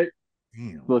 Spoiler alert.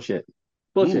 Damn. Bullshit.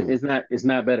 It's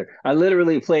not better. I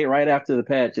literally played right after the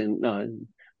patch, and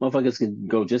motherfuckers can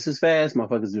go just as fast.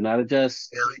 Motherfuckers do not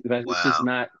adjust. Really? It's just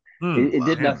not. It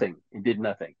did nothing. It did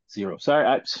nothing. Zero.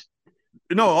 Sorry.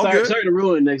 Good. Sorry to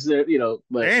ruin next.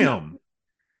 But damn.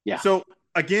 Yeah. So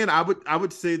again, I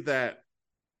would say that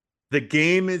the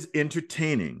game is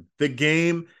entertaining. The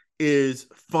game is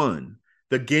fun.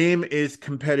 The game is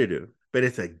competitive. But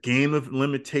it's a game of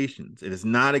limitations. It is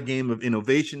not a game of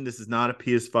innovation. This is not a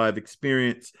PS5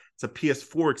 experience. It's a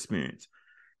PS4 experience.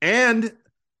 And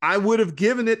I would have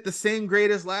given it the same grade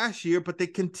as last year, but they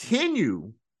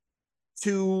continue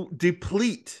to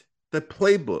deplete the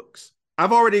playbooks.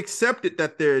 I've already accepted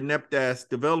that their inept-ass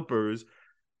developers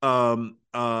going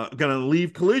to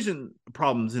leave collision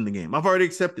problems in the game. I've already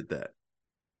accepted that.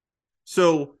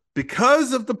 So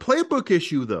because of the playbook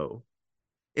issue, though,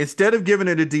 instead of giving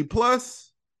it a D+,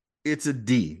 it's a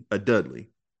D, a Dudley.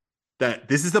 That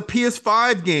this is a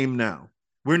PS5 game now.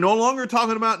 We're no longer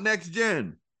talking about next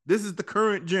gen. This is the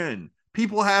current gen.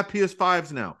 People have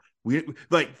PS5s now.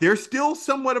 There's still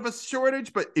somewhat of a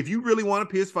shortage, but if you really want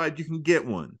a PS5, you can get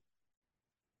one.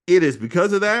 It is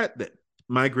because of that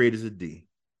my grade is a D.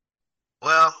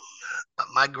 Well,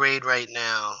 my grade right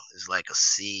now is like a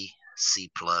C+.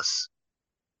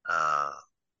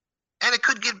 And it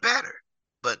could get better.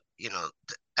 But,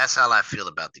 that's how I feel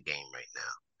about the game right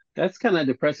now. That's kind of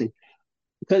depressing.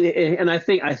 And I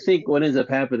think what ends up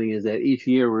happening is that each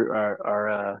year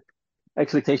our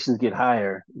expectations get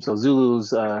higher. So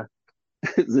Zulu's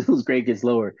grade gets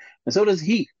lower. And so does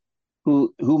Heat,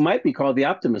 who might be called the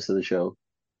optimist of the show.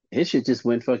 His shit just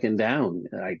went fucking down.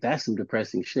 Like, that's some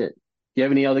depressing shit. Do you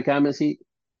have any other comments, Heat?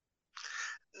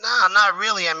 No, not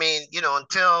really. I mean,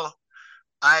 until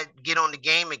I get on the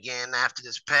game again after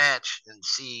this patch and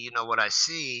see, what I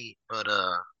see. But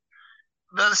a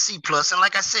C+. And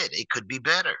like I said, it could be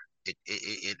better.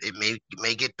 It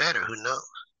may get better. Who knows?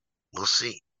 We'll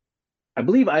see. I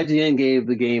believe IGN gave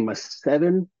the game a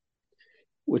 7,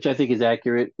 which I think is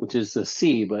accurate, which is a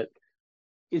C. But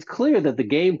it's clear that the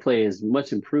gameplay is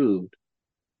much improved.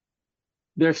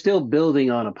 They're still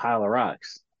building on a pile of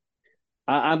rocks.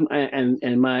 My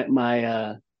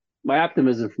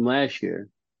optimism from last year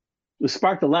was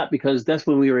sparked a lot because that's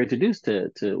when we were introduced to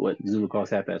what Zulu calls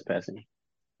half-ass passing.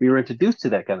 We were introduced to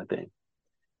that kind of thing,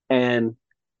 and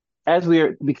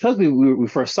because we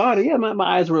first saw it, my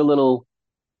eyes were a little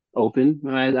open.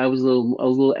 I was a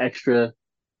little extra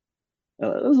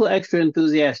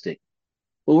enthusiastic.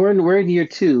 Well, we're in year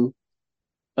 2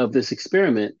 of this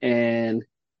experiment, and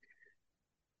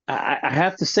I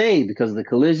have to say, because of the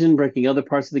collision breaking other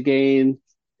parts of the game,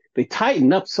 they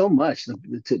tighten up so much.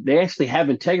 They actually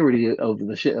have integrity of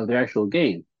their actual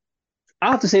game. I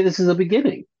have to say this is a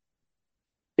beginning.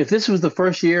 If this was the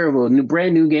first year of a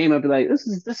brand new game, I'd be like, this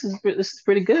is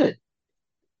pretty good.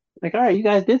 Like, all right, you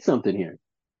guys did something here.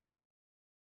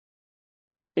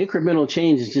 Incremental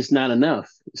change is just not enough,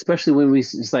 especially when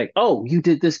it's like, oh, you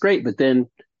did this great, but then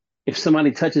if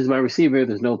somebody touches my receiver,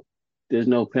 there's no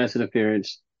pass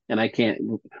interference, and I can't,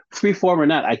 free form or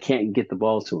not, I can't get the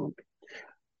ball to him.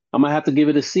 I'm gonna have to give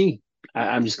it a C.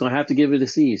 I'm just gonna have to give it a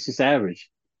C. It's just average.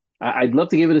 I'd love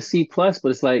to give it a C+, but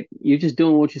it's like you're just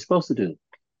doing what you're supposed to do.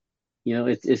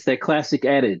 It's that classic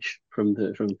adage from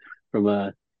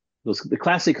the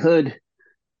classic hood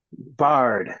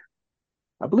bard.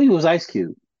 I believe it was Ice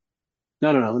Cube. No,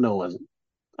 it wasn't.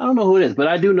 I don't know who it is, but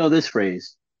I do know this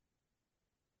phrase.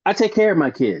 I take care of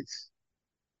my kids.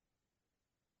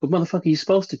 But motherfucker, you're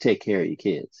supposed to take care of your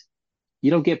kids. You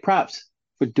don't get props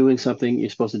for doing something you're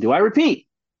supposed to do. I repeat,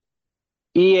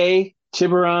 EA,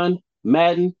 Tiburon,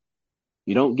 Madden,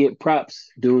 you don't get props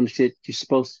doing shit you're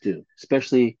supposed to do,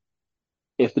 especially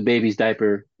if the baby's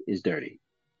diaper is dirty.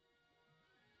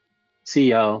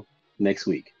 See y'all next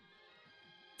week.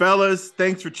 Fellas,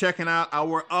 thanks for checking out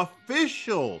our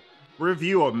official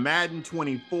review of Madden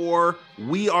 24.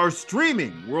 We are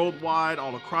streaming worldwide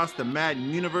all across the Madden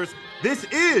universe. This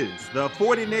is the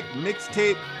 40 Nick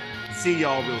Mixtape. See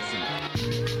y'all real soon.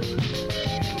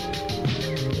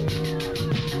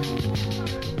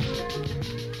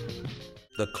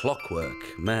 The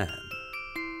Clockwork Man.